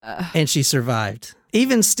 And she survived.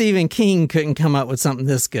 Even Stephen King couldn't come up with something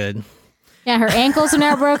this good. Yeah, her ankles are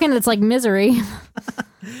now broken. It's like Misery.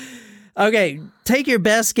 Okay, take your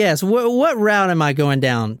best guess. What route am I going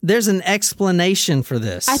down? There's an explanation for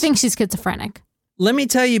this. I think she's schizophrenic. Let me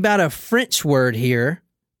tell you about a French word here,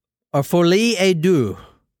 or folie à deux.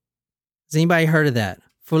 Has anybody heard of that?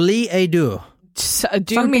 Folie à deux.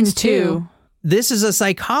 Deux means 2. This is a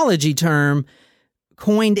psychology term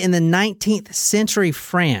coined in the 19th century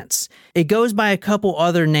France. It goes by a couple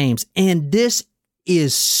other names, and this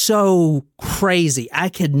is so crazy. I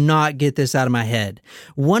could not get this out of my head.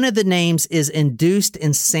 One of the names is induced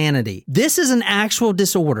insanity. This is an actual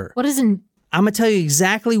disorder. What is I'm going to tell you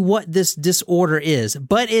exactly what this disorder is,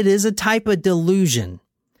 but it is a type of delusion.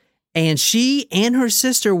 And she and her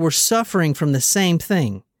sister were suffering from the same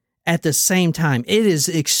thing at the same time. It is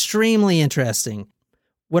extremely interesting.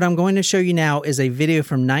 What I'm going to show you now is a video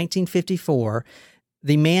from 1954.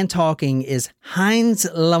 the man talking is Heinz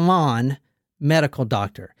Lamon, medical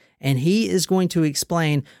doctor, and he is going to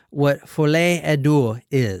explain what folie à deux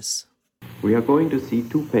is. We are going to see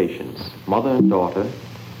two patients, mother and daughter,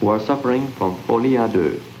 who are suffering from folie à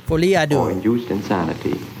deux, or induced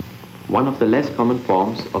insanity, one of the less common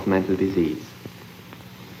forms of mental disease.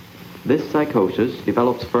 This psychosis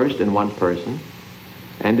develops first in one person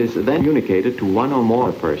and is then communicated to one or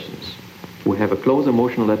more persons who have a close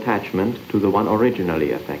emotional attachment to the one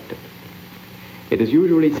originally affected. It is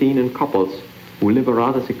usually seen in couples who live a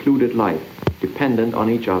rather secluded life, dependent on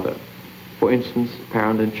each other. For instance,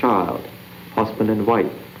 parent and child, husband and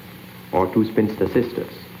wife, or two spinster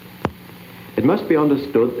sisters. It must be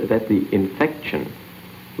understood that the infection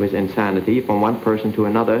with insanity from one person to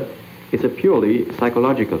another is a purely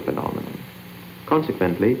psychological phenomenon.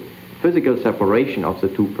 Consequently, physical separation of the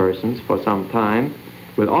two persons for some time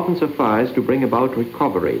will often suffice to bring about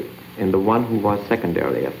recovery in the one who was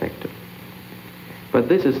secondarily affected. But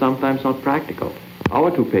this is sometimes not practical.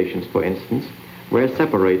 Our two patients, for instance, were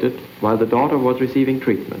separated while the daughter was receiving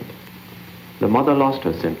treatment. The mother lost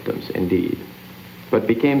her symptoms, indeed, but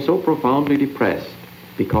became so profoundly depressed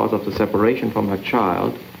because of the separation from her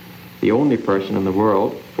child, the only person in the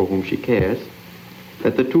world for whom she cares,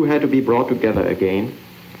 that the two had to be brought together again,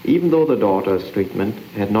 even though the daughter's treatment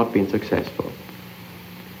had not been successful.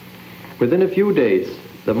 Within a few days,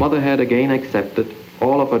 the mother had again accepted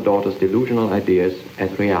all of her daughter's delusional ideas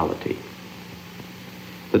as reality.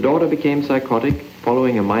 The daughter became psychotic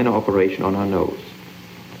following a minor operation on her nose.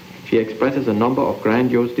 She expresses a number of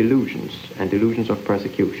grandiose delusions and delusions of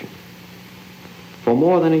persecution. For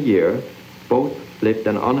more than a year, both lived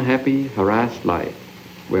an unhappy, harassed life,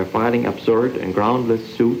 were filing absurd and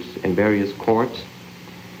groundless suits in various courts,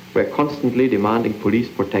 were constantly demanding police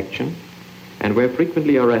protection, and were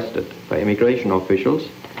frequently arrested by immigration officials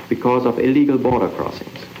because of illegal border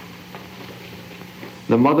crossings.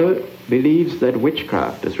 The mother believes that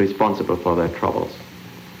witchcraft is responsible for their troubles,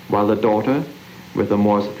 while the daughter, with a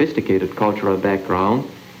more sophisticated cultural background,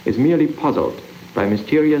 is merely puzzled by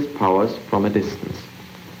mysterious powers from a distance.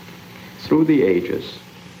 Through the ages,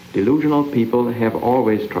 delusional people have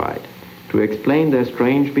always tried to explain their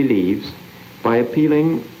strange beliefs by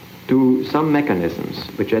appealing to some mechanisms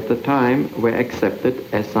which at the time were accepted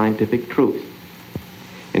as scientific truth.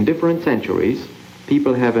 In different centuries,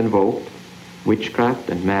 people have invoked witchcraft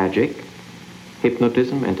and magic,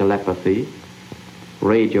 hypnotism and telepathy,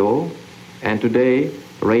 radio, and today,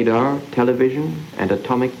 radar, television, and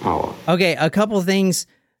atomic power. Okay, a couple of things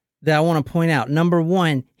that I want to point out. Number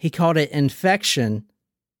one, he called it infection.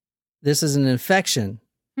 This is an infection.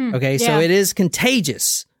 Okay, so it is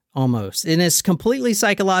contagious almost. And it's completely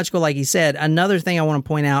psychological, like he said. Another thing I want to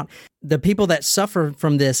point out, the people that suffer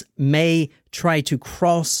from this may try to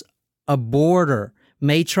cross a border,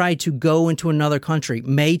 may try to go into another country,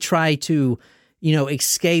 may try to,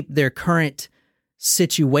 escape their current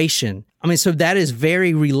situation. I mean, so that is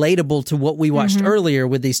very relatable to what we watched earlier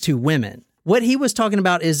with these two women. What he was talking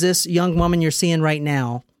about is this young woman you're seeing right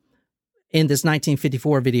now in this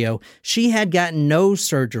 1954 video. She had gotten nose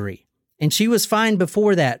surgery and she was fine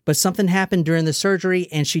before that, but something happened during the surgery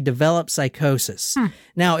and she developed psychosis.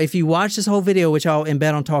 Now, if you watch this whole video, which I'll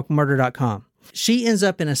embed on talkmurder.com, she ends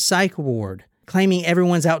up in a psych ward claiming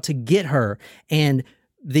everyone's out to get her and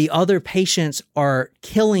the other patients are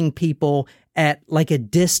killing people at like a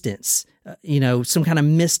distance, some kind of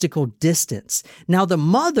mystical distance. Now, the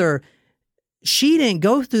mother, she didn't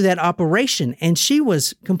go through that operation and she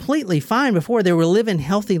was completely fine before. They were living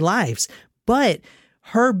healthy lives. But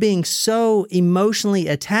her being so emotionally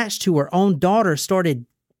attached to her own daughter started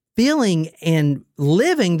feeling and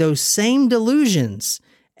living those same delusions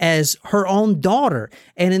as her own daughter.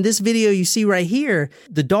 And in this video you see right here,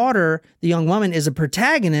 the daughter, the young woman, is a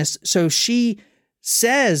protagonist. So she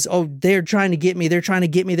says, oh, they're trying to get me, they're trying to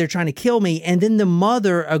get me, they're trying to kill me. And then the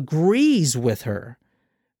mother agrees with her.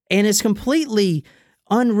 And it's completely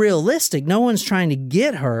unrealistic. No one's trying to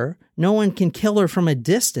get her. No one can kill her from a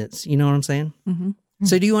distance. You know what I'm saying?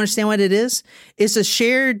 So do you understand what it is? It's a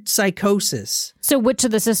shared psychosis. So which of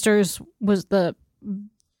the sisters was the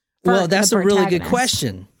Well, that's a really good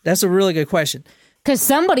question. That's a really good question. Because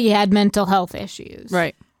somebody had mental health issues.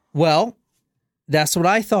 Right. Well, that's what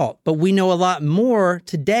I thought. But we know a lot more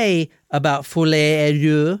today about folie à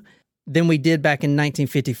deux than we did back in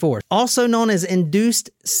 1954. Also known as induced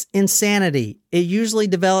insanity. It usually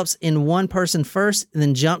develops in one person first,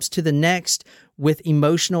 then jumps to the next with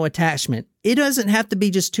emotional attachment. It doesn't have to be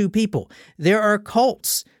just two people. There are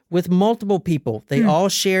cults with multiple people. They all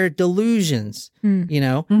share delusions, and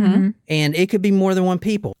it could be more than one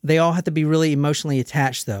people. They all have to be really emotionally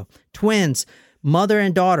attached, though. Twins, mother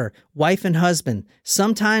and daughter, wife and husband.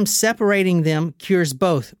 Sometimes separating them cures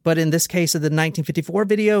both, but in this case of the 1954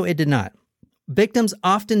 video, it did not. Victims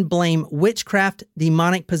often blame witchcraft,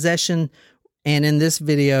 demonic possession, and in this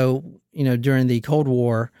video, during the Cold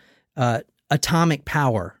War, atomic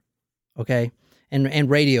power, okay, and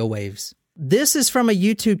radio waves. This is from a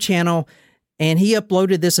YouTube channel, and he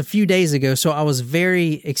uploaded this a few days ago, so I was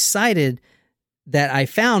very excited that I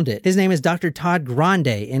found it. His name is Dr. Todd Grande,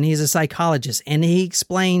 and he's a psychologist, and he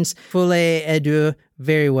explains folie à deux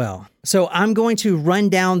very well. So I'm going to run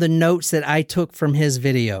down the notes that I took from his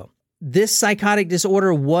video. This psychotic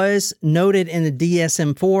disorder was noted in the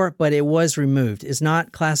DSM-4, but it was removed. It's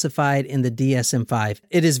not classified in the DSM-5.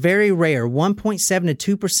 It is very rare. 1.7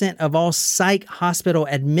 to 2% of all psych hospital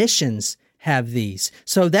admissions have these.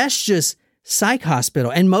 So that's just psych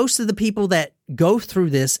hospital. And most of the people that go through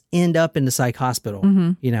this end up in the psych hospital,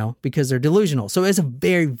 because they're delusional. So it's a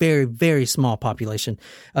very, very, very small population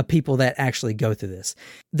of people that actually go through this.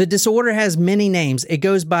 The disorder has many names. It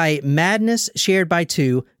goes by madness shared by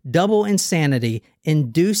two, double insanity,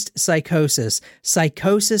 induced psychosis,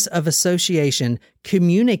 psychosis of association,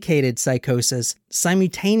 communicated psychosis,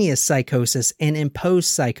 simultaneous psychosis, and imposed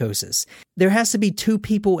psychosis. There has to be two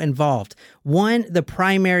people involved. One, the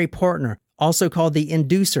primary partner, also called the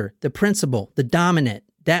inducer, the principal, the dominant.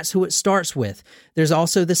 That's who it starts with. There's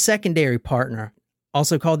also the secondary partner,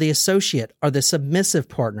 also called the associate or the submissive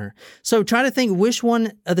partner. So try to think which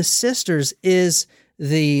one of the sisters is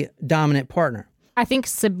the dominant partner. I think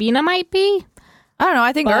Sabina might be. I don't know.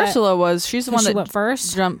 I think Ursula was. She's the one that went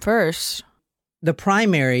first. Jumped first. The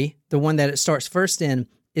primary, the one that it starts first in,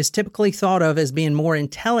 is typically thought of as being more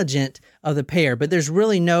intelligent of the pair, but there's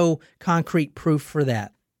really no concrete proof for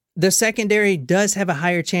that. The secondary does have a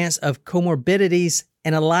higher chance of comorbidities,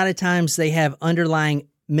 and a lot of times they have underlying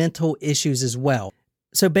mental issues as well.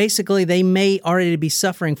 So basically, they may already be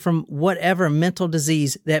suffering from whatever mental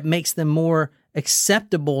disease that makes them more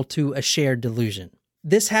acceptable to a shared delusion.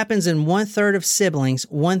 This happens in 1/3 of siblings,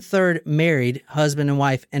 1/3 married, husband and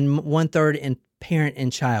wife, and 1/3 in parent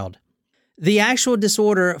and child. The actual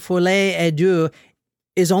disorder, folie à deux,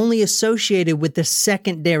 is only associated with the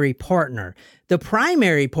secondary partner. The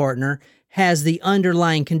primary partner has the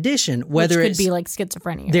underlying condition, whether which could be like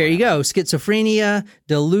schizophrenia. There you go. Schizophrenia,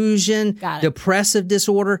 delusion, depressive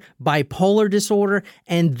disorder, bipolar disorder,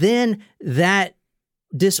 and then that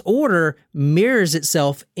disorder mirrors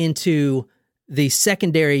itself into the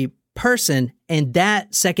secondary person, and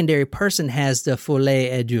that secondary person has the folie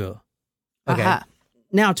à deux. Okay. Uh-huh.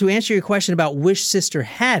 Now, to answer your question about which sister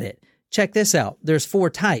had it, check this out. There's 4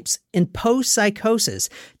 types. Imposed psychosis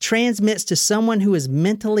transmits to someone who is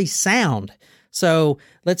mentally sound. So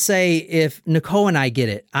let's say if Nicole and I get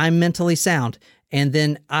it, I'm mentally sound, and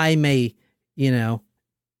then I may,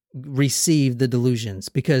 receive the delusions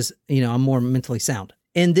because, I'm more mentally sound.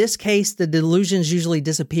 In this case, the delusions usually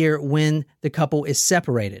disappear when the couple is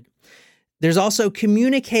separated. There's also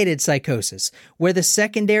communicated psychosis, where the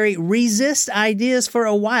secondary resists ideas for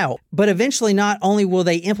a while, but eventually not only will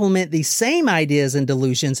they implement the same ideas and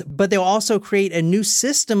delusions, but they'll also create a new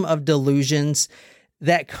system of delusions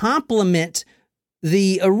that complement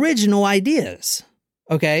the original ideas.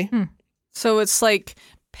 Okay? So it's like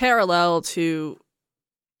parallel to,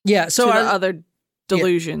 the other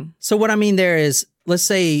delusion. Yeah. So what I mean there is, let's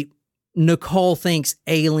say Nicole thinks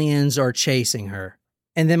aliens are chasing her.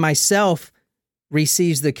 And then myself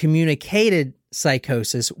receives the communicated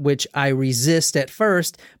psychosis, which I resist at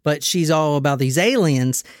first, but she's all about these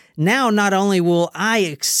aliens. Now, not only will I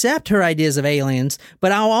accept her ideas of aliens,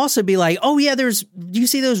 but I'll also be like, oh yeah, do you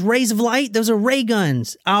see those rays of light? Those are ray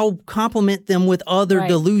guns. I'll complement them with other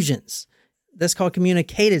delusions. That's called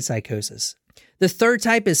communicated psychosis. The third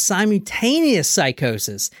type is simultaneous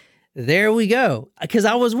psychosis. There we go. Because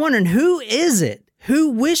I was wondering, who is it?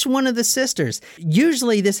 Which one of the sisters?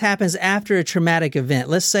 Usually this happens after a traumatic event.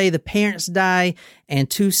 Let's say the parents die and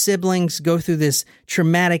 2 siblings go through this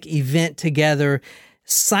traumatic event together.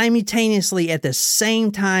 Simultaneously, at the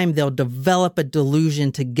same time, they'll develop a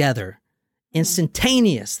delusion together.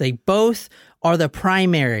 Instantaneous. They both are the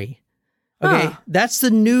primary. Okay, That's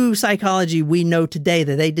the new psychology we know today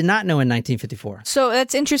that they did not know in 1954. So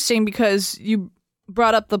that's interesting because you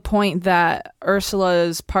brought up the point that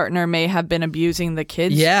Ursula's partner may have been abusing the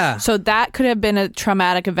kids. Yeah. So that could have been a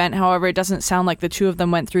traumatic event. However, it doesn't sound like the two of them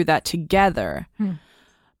went through that together.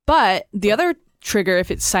 But the other trigger, if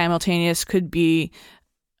it's simultaneous, could be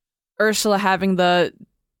Ursula having a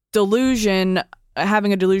delusion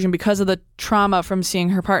because of the trauma from seeing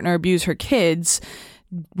her partner abuse her kids,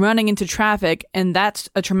 running into traffic, and that's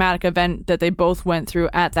a traumatic event that they both went through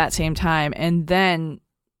at that same time. And then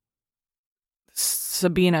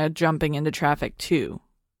Sabina jumping into traffic too.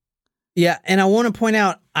 Yeah, and I want to point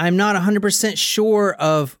out, I'm not 100% sure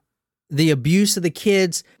of the abuse of the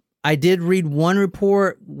kids. I did read one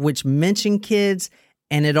report which mentioned kids,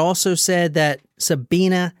 and it also said that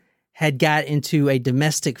Sabina had got into a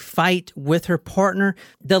domestic fight with her partner.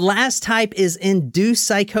 The last type is induced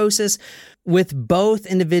psychosis, with both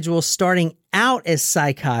individuals starting out as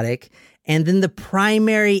psychotic, and then the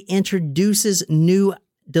primary introduces new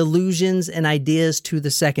delusions and ideas to the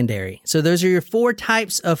secondary. So those are your 4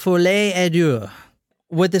 types of folie à deux.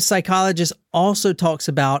 What the psychologist also talks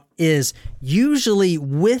about is usually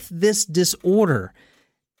with this disorder,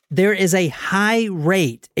 there is a high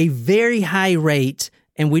rate, a very high rate,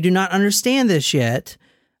 and we do not understand this yet,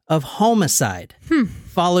 of homicide,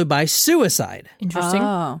 followed by suicide. Interesting.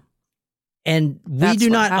 Oh. And we do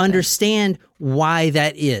not understand why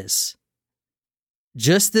that is.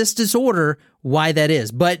 Just this disorder, why that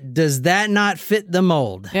is. But does that not fit the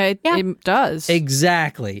mold? Yeah, it does.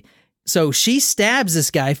 Exactly. So she stabs this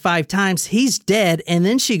guy 5 times. He's dead. And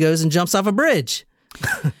then she goes and jumps off a bridge.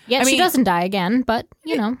 Yeah, she doesn't die again, but,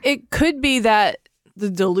 you know. It could be that the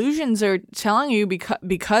delusions are telling you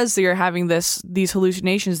because you're having these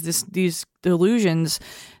hallucinations, these delusions,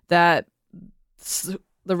 that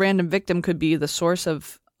the random victim could be the source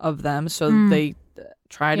of them. So they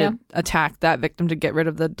try to attack that victim to get rid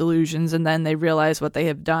of the delusions, and then they realize what they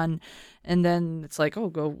have done. And then it's like,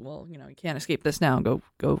 you can't escape this now. Go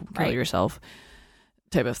kill yourself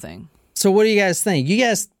type of thing. So what do you guys think? You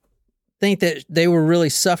guys think that they were really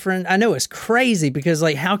suffering? I know it's crazy because,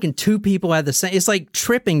 like, how can 2 people have the same? It's like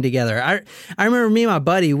tripping together. I remember me and my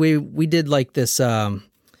buddy, we did like this, called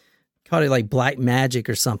it like black magic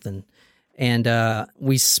or something. And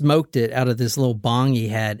we smoked it out of this little bong he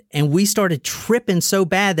had. And we started tripping so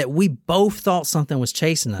bad that we both thought something was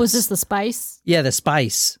chasing us. Was this the spice? Yeah, the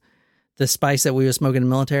spice. The spice that we were smoking in the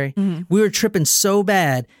military. Mm-hmm. We were tripping so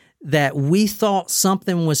bad that we thought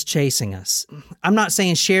something was chasing us. I'm not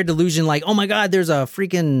saying shared delusion like, oh my God, there's a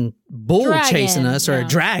freaking bull chasing us or a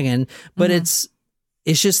dragon. But it's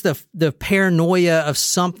just the paranoia of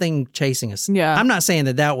something chasing us. Yeah. I'm not saying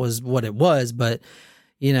that was what it was, but...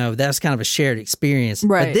 You know, that's kind of a shared experience.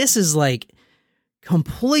 Right. But this is like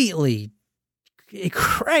completely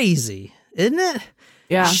crazy, isn't it?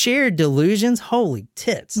 Yeah. Shared delusions. Holy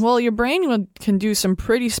tits. Well, your brain can do some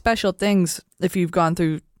pretty special things if you've gone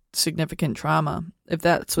through significant trauma, if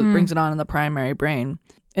that's what brings it on in the primary brain.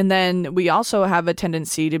 And then we also have a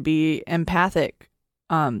tendency to be empathic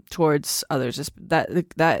towards others.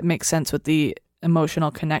 That makes sense with the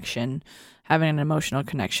emotional connection. Having an emotional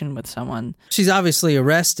connection with someone. She's obviously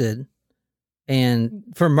arrested and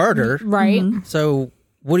for murder. Right. Mm-hmm. So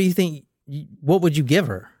what do you think? What would you give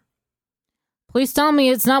her? Please tell me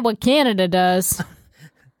it's not what Canada does.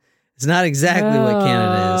 It's not exactly what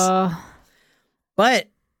Canada is. But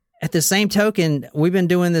at the same token, we've been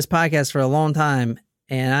doing this podcast for a long time,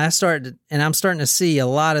 and I'm starting to see a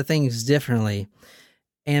lot of things differently.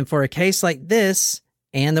 And for a case like this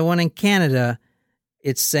and the one in Canada,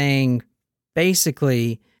 it's saying,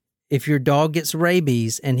 basically, if your dog gets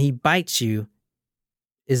rabies and he bites you,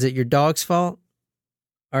 is it your dog's fault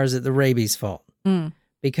or is it the rabies' fault?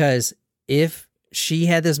 Because if she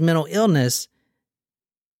had this mental illness,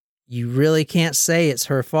 you really can't say it's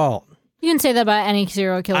her fault. You can say that about any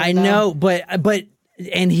serial killer. I know, but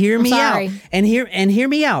and hear me out. And hear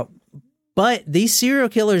me out. But these serial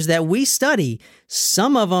killers that we study,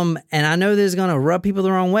 some of them, and I know this is going to rub people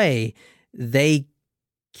the wrong way, they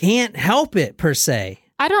can't help it per se.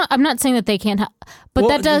 I'm not saying that they can't help, but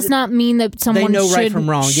that does not mean that someone they know right from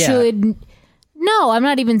wrong. No, I'm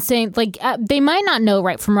not even saying they might not know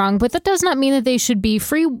right from wrong, but that does not mean that they should be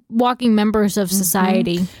free walking members of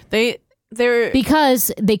society. They're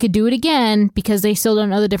because they could do it again because they still don't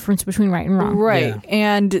know the difference between right and wrong. Right. Yeah.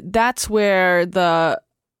 And that's where the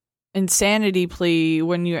insanity plea,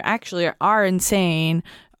 when you actually are insane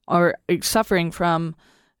or suffering from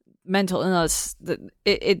mental illness,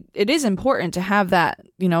 it is important to have that.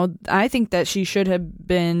 You know, I think that she should have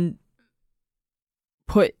been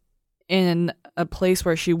put in a place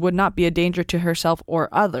where she would not be a danger to herself or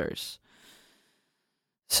others.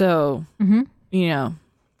 So, you know.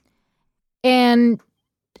 And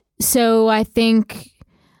so I think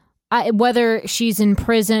whether she's in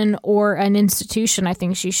prison or an institution, I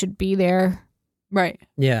think she should be there. Right.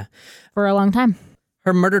 Yeah. For a long time.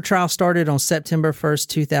 Her murder trial started on September 1st,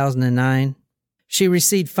 2009. She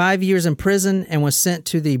received 5 years in prison and was sent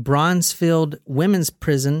to the Bronzefield Women's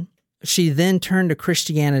Prison. She then turned to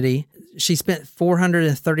Christianity. She spent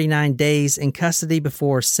 439 days in custody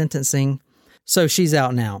before sentencing. So she's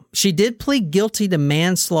out now. She did plead guilty to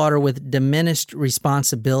manslaughter with diminished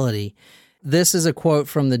responsibility. This is a quote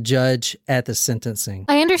from the judge at the sentencing.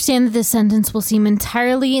 I understand that this sentence will seem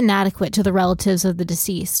entirely inadequate to the relatives of the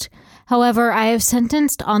deceased. However, I have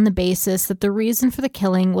sentenced on the basis that the reason for the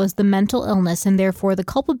killing was the mental illness and therefore the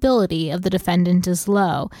culpability of the defendant is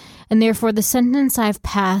low, and therefore the sentence I've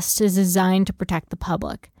passed is designed to protect the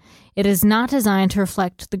public. It is not designed to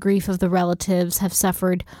reflect the grief of the relatives have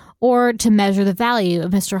suffered or to measure the value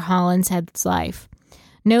of Mr. Hollinshead's life.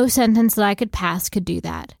 No sentence that I could pass could do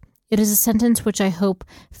that. It is a sentence which I hope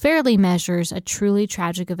fairly measures a truly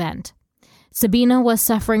tragic event. Sabina was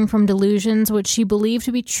suffering from delusions which she believed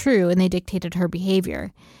to be true, and they dictated her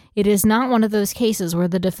behavior. It is not one of those cases where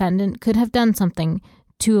the defendant could have done something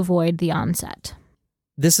to avoid the onset.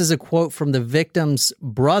 This is a quote from the victim's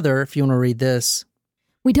brother, if you want to read this.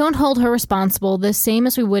 We don't hold her responsible, the same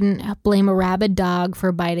as we wouldn't blame a rabid dog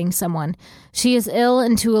for biting someone. She is ill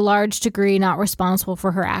and to a large degree not responsible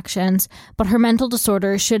for her actions, but her mental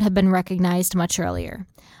disorder should have been recognized much earlier.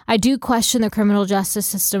 I do question the criminal justice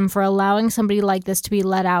system for allowing somebody like this to be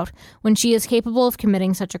let out when she is capable of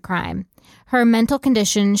committing such a crime. Her mental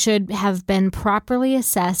condition should have been properly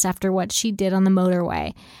assessed after what she did on the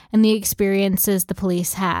motorway and the experiences the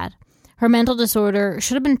police had. Her mental disorder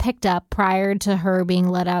should have been picked up prior to her being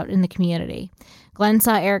let out in the community. Glenn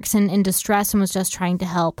saw Eriksson in distress and was just trying to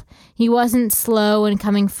help. He wasn't slow in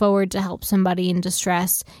coming forward to help somebody in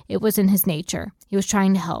distress. It was in his nature. He was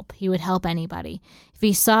trying to help. He would help anybody. If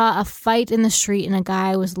he saw a fight in the street and a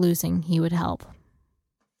guy was losing, he would help.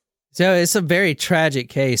 So it's a very tragic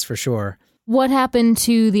case for sure. What happened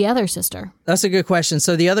to the other sister? That's a good question.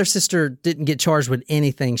 So the other sister didn't get charged with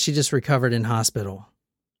anything. She just recovered in hospital.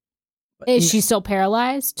 Is she still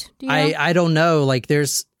paralyzed? Do you know? I don't know. Like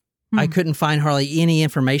I couldn't find hardly any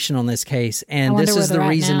information on this case. And this is the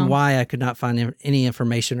reason why I could not find any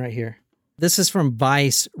information right here. This is from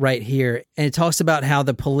Vice right here. And it talks about how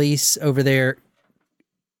the police over there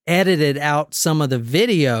edited out some of the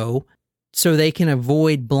video so they can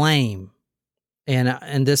avoid blame.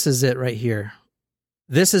 And this is it right here.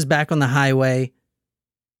 This is back on the highway.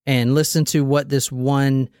 And listen to what this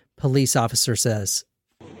one police officer says.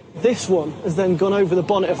 This one has then gone over the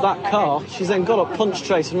bonnet of that car. She's then got a punch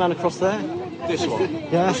trace and ran across there. This one?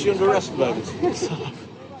 Yeah. Is she under arrest at the moment?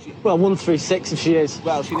 Well, 136 if she is.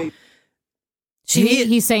 Well, she needs...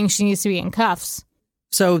 He's saying she needs to be in cuffs.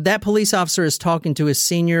 So that police officer is talking to his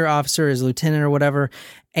senior officer, his lieutenant or whatever,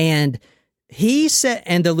 and he said,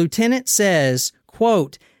 and the lieutenant says,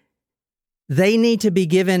 quote, they need to be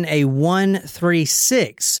given a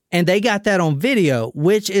 136, and they got that on video,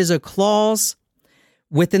 which is a clause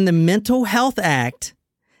within the Mental Health Act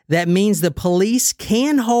that means the police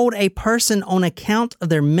can hold a person on account of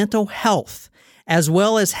their mental health, as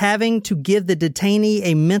well as having to give the detainee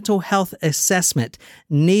a mental health assessment.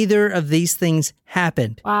 Neither of these things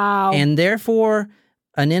happened. Wow. And therefore,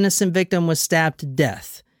 an innocent victim was stabbed to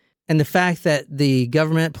death. And the fact that the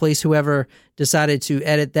government, police, whoever decided to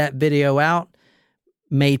edit that video out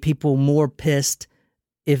made people more pissed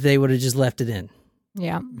if they would have just left it in.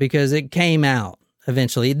 Yeah. Because it came out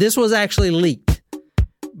eventually. This was actually leaked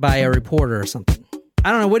by a reporter or something.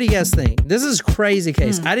 I don't know. What do you guys think? This is a crazy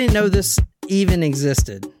case. I didn't know this even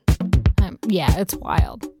existed. Yeah, it's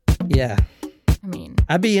wild. Yeah. I mean,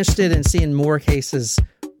 I'd be interested in seeing more cases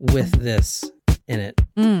with this in it.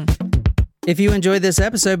 If you enjoyed this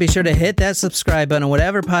episode, be sure to hit that subscribe button on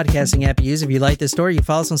whatever podcasting app you use. If you like this story, you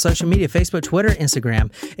follow us on social media, Facebook, Twitter,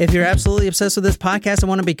 Instagram. If you're absolutely obsessed with this podcast and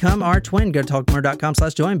want to become our twin, go to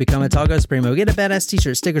talkmurder.com/join, become a Talgo Supremo, get a badass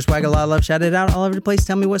t-shirt, sticker, swag, a lot of love, shout it out all over the place.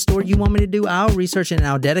 Tell me what story you want me to do. I'll research it and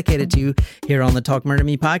I'll dedicate it to you here on the Talk Murder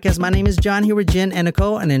Me podcast. My name is John, here with Jen and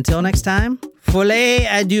Nicole. And until next time, folie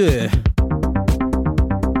adieu.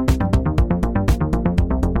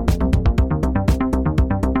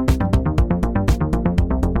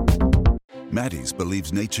 Maddie's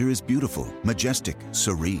believes nature is beautiful, majestic,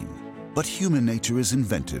 serene. But human nature is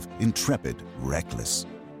inventive, intrepid, reckless.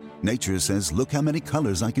 Nature says, look how many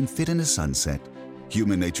colors I can fit in a sunset.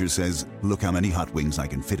 Human nature says, look how many hot wings I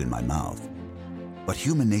can fit in my mouth. But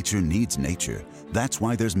human nature needs nature. That's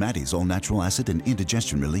why there's Maddie's all-natural acid and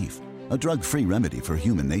indigestion relief. A drug-free remedy for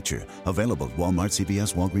human nature. Available at Walmart,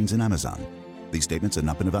 CVS, Walgreens, and Amazon. These statements have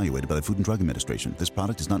not been evaluated by the Food and Drug Administration. This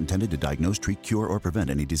product is not intended to diagnose, treat, cure, or prevent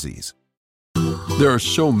any disease. There are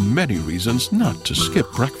so many reasons not to skip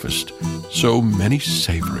breakfast. So many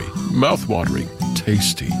savory, mouth-watering,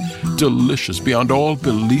 tasty, delicious beyond all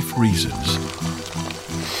belief reasons.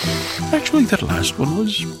 Actually, that last one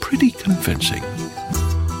was pretty convincing.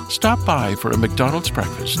 Stop by for a McDonald's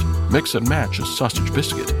breakfast. Mix and match a sausage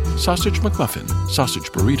biscuit, sausage McMuffin,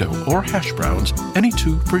 sausage burrito, or hash browns, any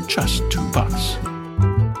two for just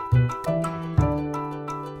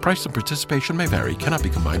 $2. Price and participation may vary, cannot be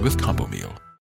combined with combo meal.